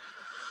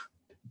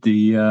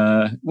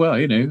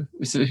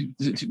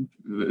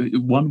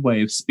 One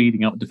way of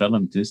speeding up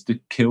development is to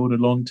kill the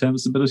long-term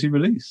stability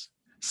release.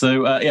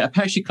 So,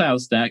 Apache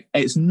Cloud Stack,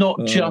 it's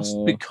not just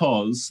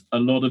because a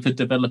lot of the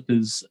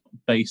developers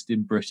based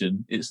in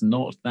Britain, it's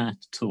not that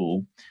at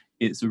all.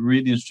 It's a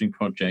really interesting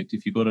project.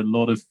 If you've got a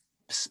lot of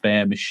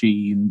spare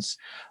machines,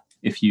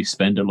 if you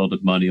spend a lot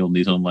of money on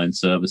these online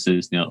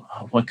services,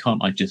 why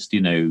can't I just,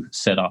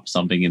 set up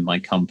something in my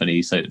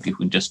company so that people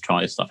can just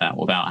try stuff out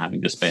without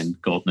having to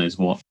spend God knows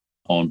what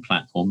on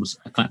platforms?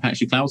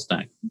 Apache Cloud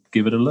Stack,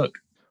 give it a look.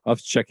 I'll have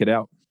to check it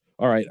out.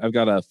 All right, I've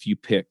got a few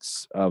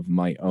picks of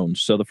my own.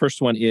 So the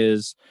first one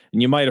is,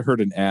 and you might have heard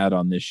an ad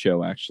on this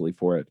show actually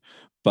for it,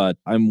 but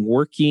I'm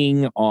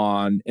working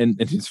on, and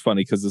it's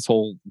funny because this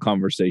whole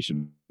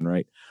conversation,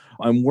 right?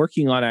 I'm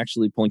working on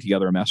actually pulling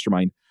together a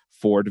mastermind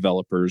for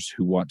developers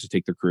who want to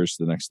take their careers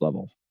to the next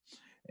level.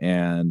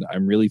 And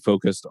I'm really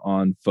focused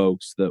on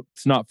folks that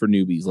it's not for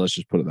newbies, let's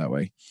just put it that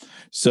way.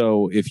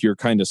 So if you're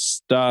kind of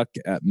stuck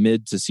at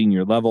mid to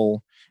senior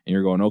level, and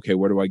you're going, okay,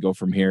 where do I go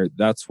from here?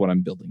 That's what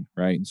I'm building,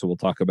 right? And so we'll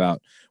talk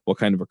about what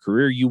kind of a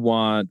career you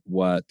want,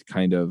 what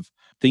kind of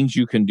things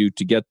you can do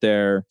to get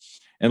there.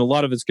 And a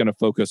lot of it's going to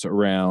focus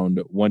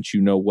around, once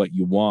you know what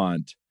you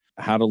want,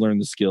 how to learn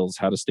the skills,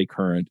 how to stay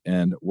current.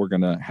 And we're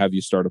going to have you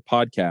start a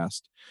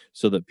podcast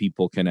so that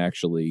people can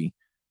actually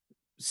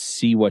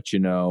see what you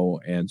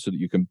know, and so that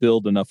you can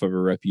build enough of a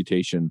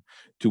reputation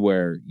to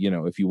where,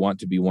 if you want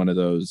to be one of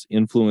those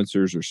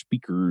influencers or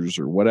speakers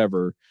or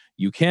whatever,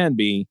 you can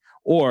be.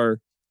 Or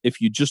if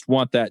you just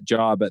want that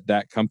job at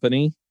that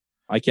company,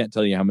 I can't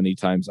tell you how many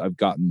times I've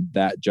gotten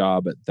that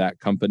job at that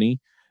company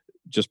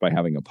just by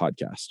having a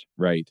podcast,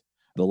 right?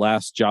 The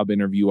last job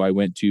interview I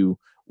went to,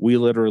 we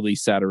literally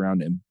sat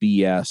around and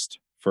BS'd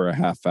for a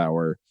half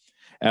hour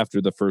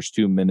after the first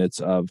 2 minutes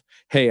of,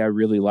 hey, I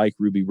really like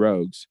Ruby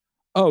Rogues.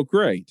 Oh,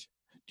 great.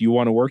 Do you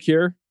want to work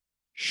here?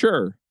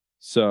 Sure.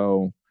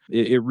 So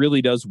it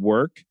really does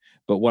work.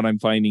 But what I'm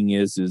finding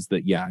is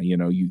that,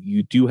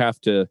 you do have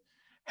to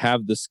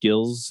have the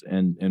skills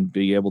and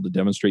be able to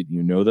demonstrate that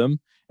you know them.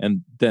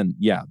 And then,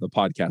 the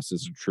podcast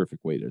is a terrific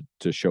way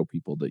to show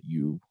people that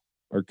you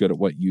are good at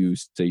what you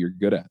say you're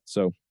good at.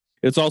 So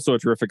it's also a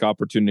terrific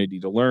opportunity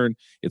to learn.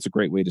 It's a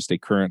great way to stay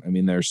current. I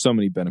mean, there's so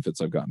many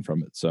benefits I've gotten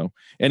from it. So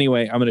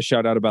anyway, I'm going to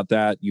shout out about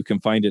that. You can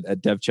find it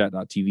at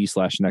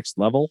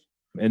devchat.tv/nextlevel.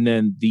 And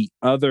then the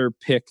other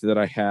pick that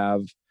I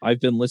have, I've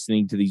been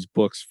listening to these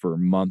books for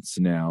months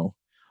now.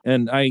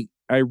 And I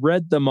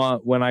read them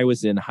when I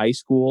was in high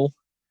school.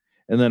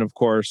 And then, of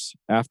course,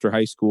 after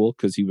high school,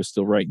 because he was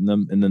still writing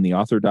them. And then the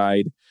author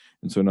died.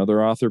 And so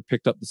another author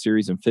picked up the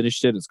series and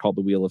finished it. It's called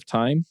The Wheel of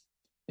Time.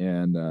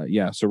 And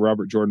so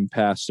Robert Jordan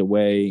passed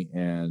away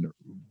and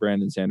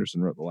Brandon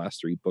Sanderson wrote the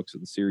last 3 books of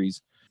the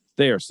series.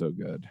 They are so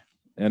good.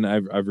 And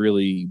I've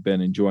really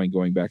been enjoying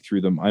going back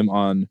through them. I'm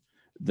on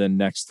the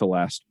next to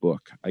last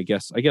book. I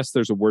guess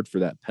there's a word for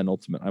that,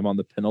 penultimate. I'm on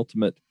the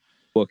penultimate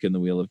book in the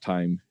Wheel of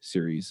Time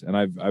series, and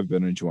I've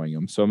been enjoying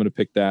them. So I'm going to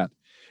pick that.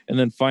 And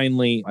then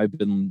finally, I've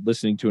been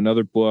listening to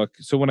another book.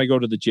 So when I go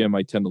to the gym,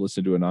 I tend to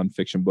listen to a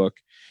nonfiction book,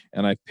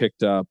 and I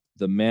picked up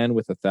The Man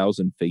with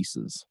 1,000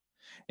 Faces.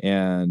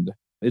 And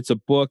It's a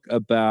book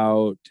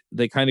about,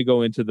 they kind of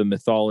go into the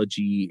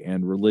mythology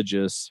and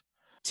religious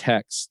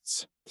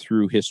texts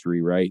through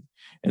history, right?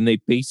 And they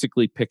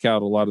basically pick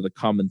out a lot of the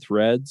common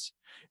threads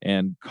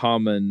and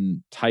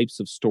common types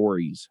of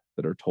stories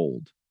that are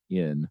told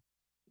in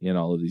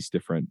all of these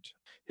different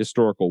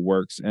historical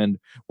works. And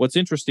what's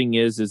interesting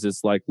is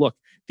it's like, look,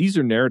 these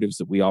are narratives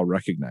that we all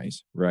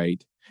recognize,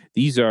 right?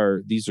 These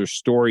are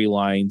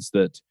storylines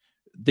that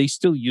they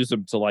still use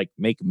them to like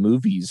make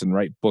movies and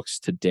write books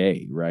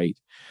today, right?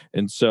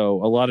 And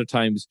so a lot of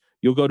times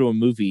you'll go to a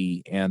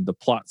movie and the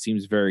plot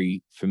seems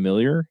very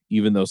familiar,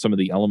 even though some of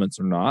the elements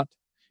are not.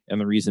 And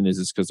the reason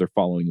is because they're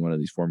following one of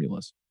these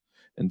formulas.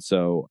 And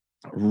so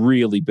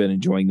really been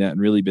enjoying that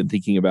and really been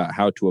thinking about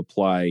how to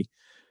apply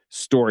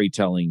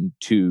storytelling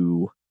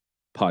to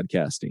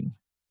podcasting.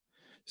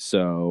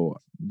 So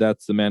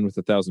that's The Man with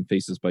 1,000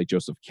 Faces by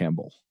Joseph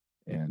Campbell.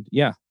 And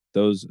yeah,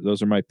 those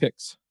are my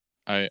picks.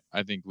 I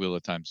think Wheel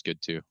of Time's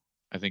good too.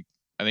 I think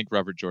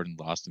Robert Jordan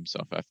lost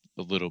himself a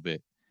little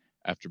bit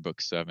after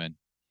book 7.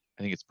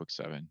 I think it's book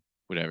 7,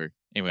 whatever.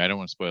 Anyway, I don't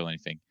want to spoil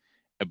anything.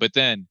 But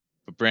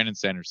Brandon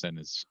Sanderson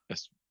is a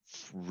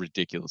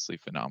ridiculously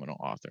phenomenal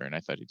author, and I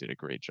thought he did a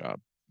great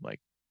job like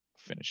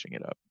finishing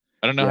it up.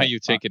 I don't know how you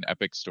take an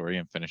epic story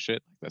and finish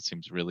it. That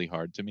seems really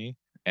hard to me.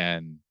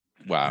 And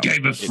wow,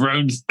 Game of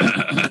Thrones.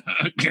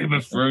 Game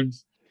of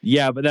Thrones.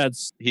 Yeah, but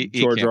that's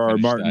George R. R.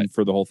 Martin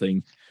for the whole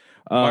thing.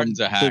 Martin's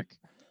a hack.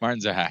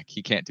 Martin's a hack.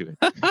 He can't do it.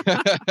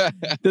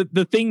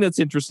 The thing that's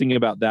interesting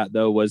about that,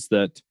 though, was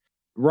that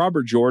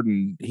Robert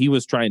Jordan, he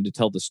was trying to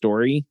tell the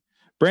story.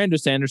 Brandon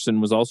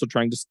Sanderson was also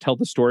trying to tell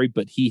the story,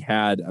 but he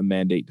had a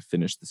mandate to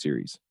finish the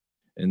series.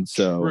 And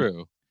so,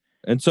 true.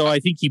 And so I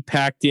think he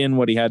packed in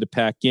what he had to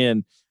pack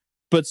in,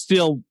 but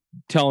still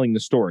telling the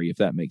story, if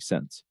that makes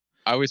sense.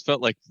 I always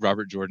felt like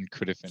Robert Jordan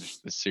could have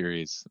finished the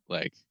series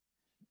like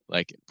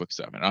book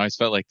 7. I always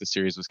felt like the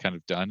series was kind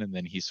of done, and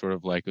then he sort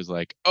of like was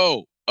like,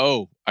 oh,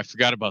 I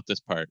forgot about this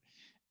part.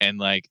 And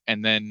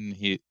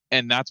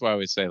that's why I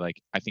always say,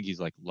 like, I think he's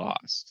like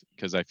lost,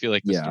 because I feel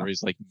like the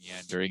story's like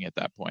meandering at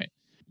that point.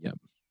 Yep.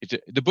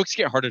 The books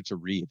get harder to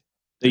read.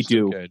 They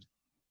do. Good.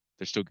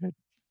 They're still good.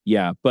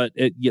 Yeah, but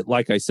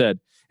like I said,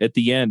 at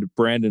the end,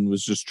 Brandon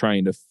was just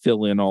trying to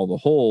fill in all the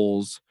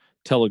holes,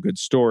 tell a good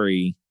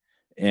story,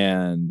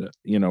 and,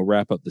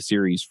 wrap up the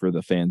series for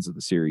the fans of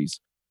the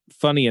series.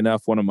 Funny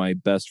enough, one of my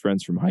best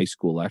friends from high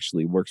school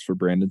actually works for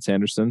Brandon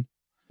Sanderson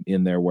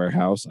in their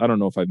warehouse. I don't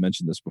know if I've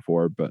mentioned this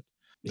before, but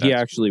he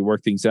actually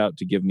worked things out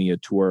to give me a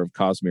tour of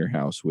Cosmere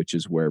House, which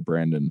is where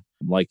Brandon,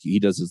 he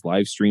does his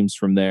live streams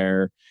from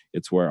there.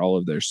 It's where all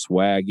of their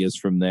swag is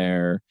from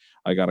there.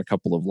 I got a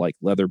couple of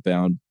leather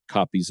bound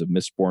copies of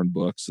Mistborn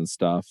books and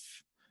stuff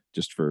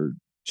just for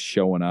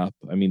showing up.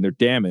 I mean, they're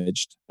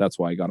damaged. That's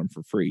why I got them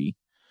for free.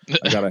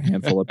 I got a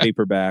handful of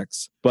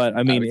paperbacks, but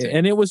I mean,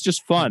 and it was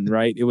just fun,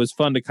 right? It was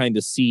fun to kind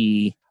of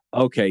see,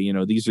 okay,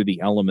 these are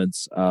the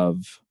elements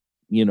of,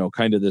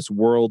 kind of this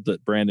world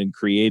that Brandon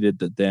created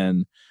that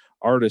then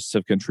artists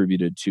have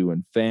contributed to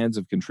and fans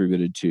have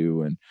contributed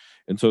to.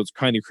 And so it's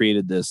kind of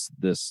created this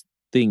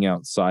thing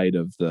outside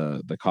of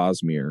the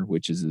Cosmere,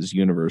 which is his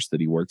universe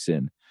that he works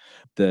in,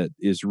 that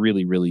is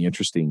really, really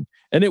interesting.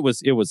 And it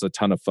was a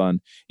ton of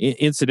fun.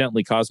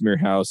 Incidentally,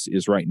 Cosmere House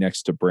is right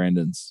next to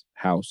Brandon's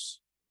house.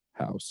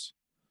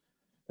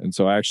 And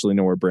so I actually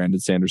know where Brandon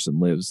Sanderson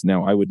lives.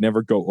 Now, I would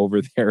never go over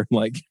there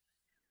and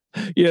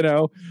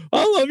I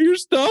love your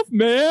stuff,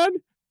 man.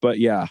 But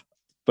yeah,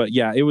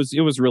 it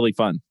was really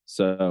fun.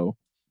 So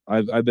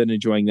I've been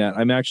enjoying that.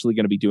 I'm actually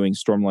going to be doing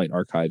Stormlight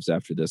Archives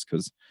after this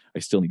because I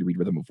still need to read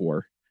Rhythm of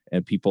War,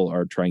 and people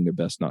are trying their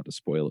best not to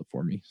spoil it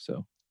for me.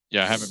 So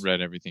yeah, I haven't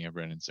read everything of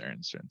Brandon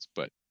Sanderson's,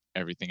 but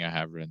everything I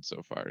have read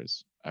so far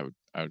is I would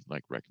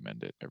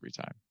recommend it every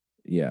time.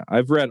 Yeah,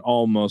 I've read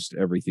almost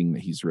everything that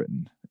he's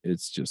written.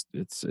 It's just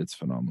it's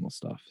phenomenal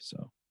stuff.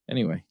 So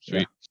anyway, sweet.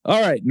 Yeah.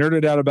 All right,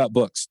 nerded out about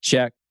books.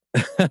 Check.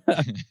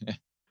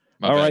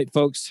 All right,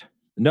 folks.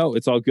 No,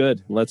 it's all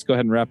good. Let's go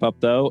ahead and wrap up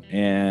though.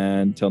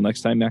 And until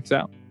next time, max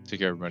out.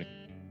 Take care, everybody.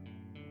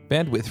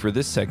 Bandwidth for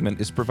this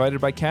segment is provided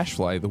by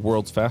CacheFly, the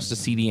world's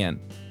fastest CDN.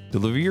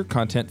 Deliver your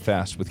content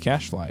fast with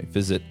CacheFly.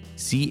 Visit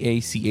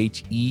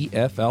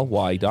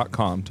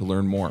CACHEFLY.com to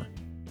learn more.